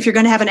short, if you're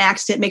going to have an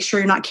accident, make sure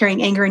you're not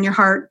carrying anger in your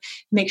heart.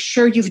 Make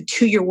sure you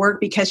do your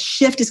work, because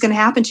shift is going to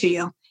happen to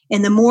you.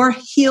 And the more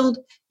healed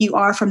you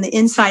are from the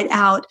inside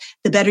out,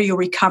 the better you'll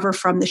recover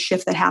from the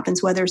shift that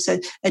happens, whether it's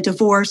a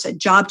divorce, a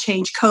job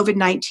change,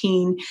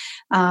 COVID-19,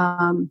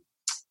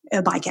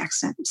 a bike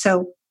accident.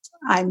 So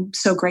I'm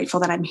so grateful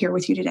that I'm here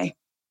with you today.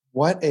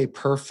 What a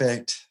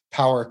perfect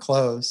power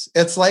close.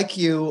 It's like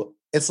you're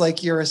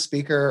a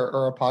speaker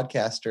or a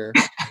podcaster.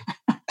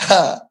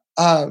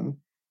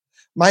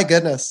 My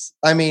goodness.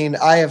 I mean,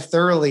 I have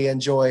thoroughly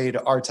enjoyed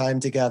our time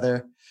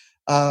together.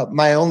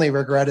 My only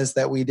regret is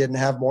that we didn't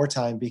have more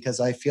time, because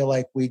I feel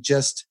like we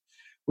just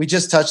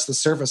touched the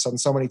surface on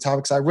so many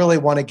topics. I really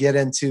want to get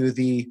into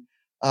the,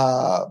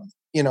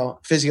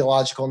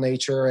 physiological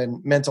nature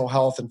and mental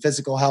health and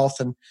physical health.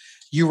 And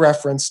you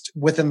referenced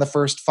within the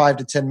first 5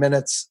 to 10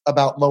 minutes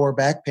about lower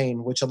back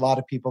pain, which a lot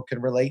of people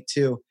can relate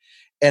to,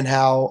 and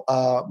how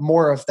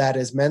more of that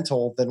is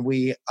mental than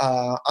we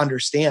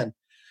understand.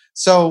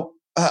 So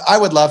I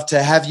would love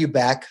to have you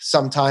back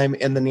sometime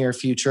in the near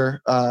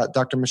future.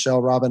 Dr.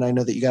 Michelle Robin, I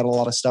know that you got a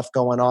lot of stuff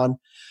going on.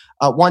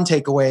 One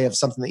takeaway of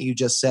something that you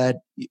just said,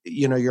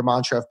 your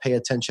mantra of pay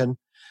attention,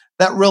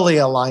 that really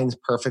aligns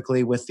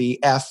perfectly with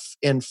the F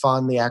in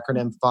fun, the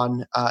acronym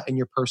FUN, in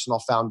your personal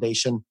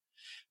foundation.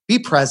 Be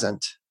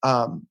present,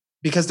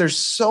 because there's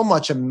so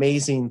much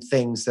amazing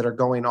things that are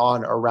going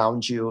on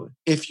around you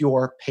if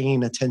you're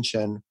paying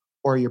attention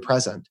or you're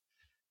present.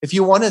 If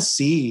you want to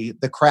see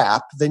the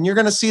crap, then you're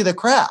going to see the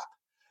crap.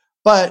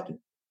 But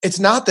it's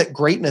not that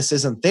greatness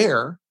isn't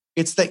there.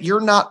 It's that you're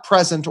not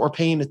present or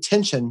paying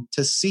attention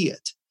to see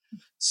it.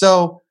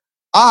 So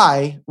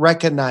I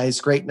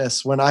recognize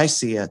greatness when I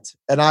see it.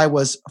 And I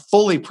was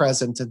fully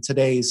present in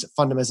today's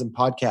Fundamism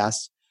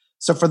podcast.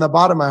 So from the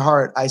bottom of my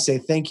heart, I say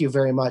thank you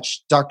very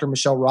much, Dr.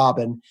 Michelle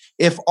Robin.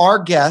 If our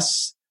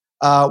guests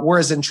were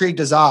as intrigued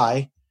as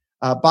I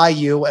by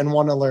you and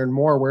want to learn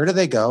more, where do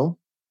they go?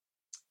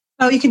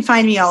 Oh, you can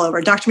find me all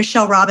over.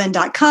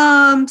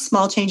 drmichellerobin.com,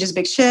 Small Changes,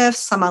 Big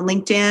Shifts. I'm on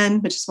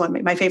LinkedIn, which is one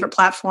of my favorite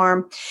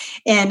platform.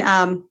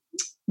 And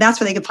that's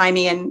where they can find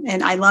me.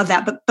 And I love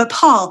that. But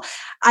Paul,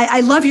 I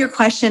love your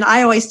question.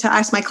 I always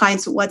ask my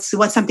clients,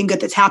 what's something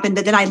good that's happened?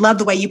 But then I love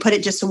the way you put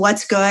it, just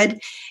what's good.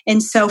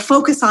 And so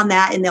focus on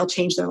that and they'll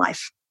change their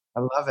life.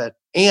 I love it.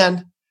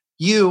 And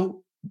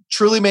you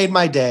truly made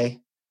my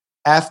day.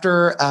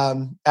 After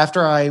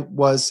I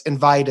was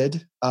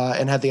invited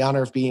and had the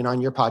honor of being on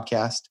your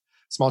podcast,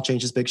 Small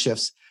Changes, Big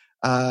Shifts,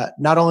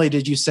 not only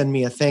did you send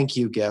me a thank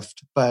you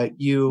gift, but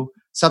you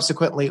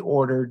subsequently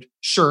ordered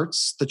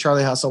shirts, the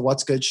Charlie Hustle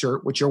What's Good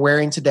shirt, which you're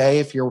wearing today.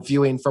 If you're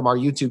viewing from our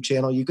YouTube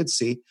channel, you could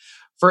see,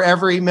 for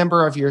every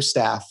member of your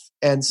staff.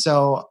 And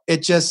so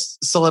it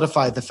just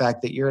solidified the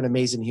fact that you're an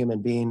amazing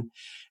human being.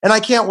 And I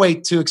can't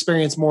wait to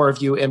experience more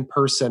of you in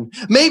person,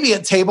 maybe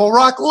at Table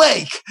Rock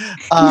Lake.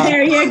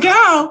 There you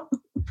go.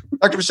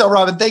 Dr. Michelle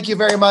Robin, thank you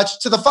very much.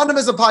 To the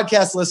Fundamism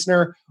podcast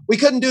listener, we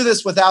couldn't do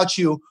this without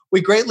you. We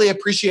greatly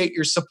appreciate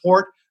your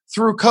support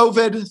through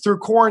COVID, through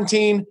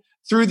quarantine,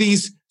 through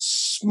these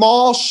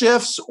small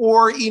shifts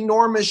or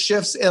enormous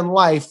shifts in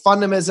life,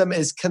 Fundamism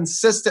is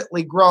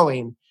consistently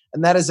growing.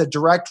 And that is a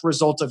direct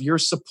result of your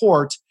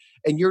support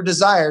and your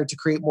desire to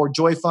create more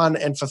joy, fun,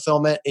 and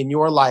fulfillment in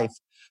your life.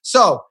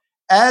 So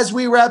as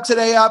we wrap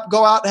today up,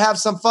 go out and have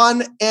some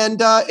fun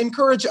and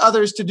encourage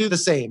others to do the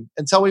same.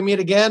 Until we meet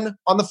again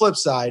on the flip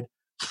side,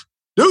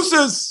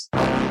 deuces.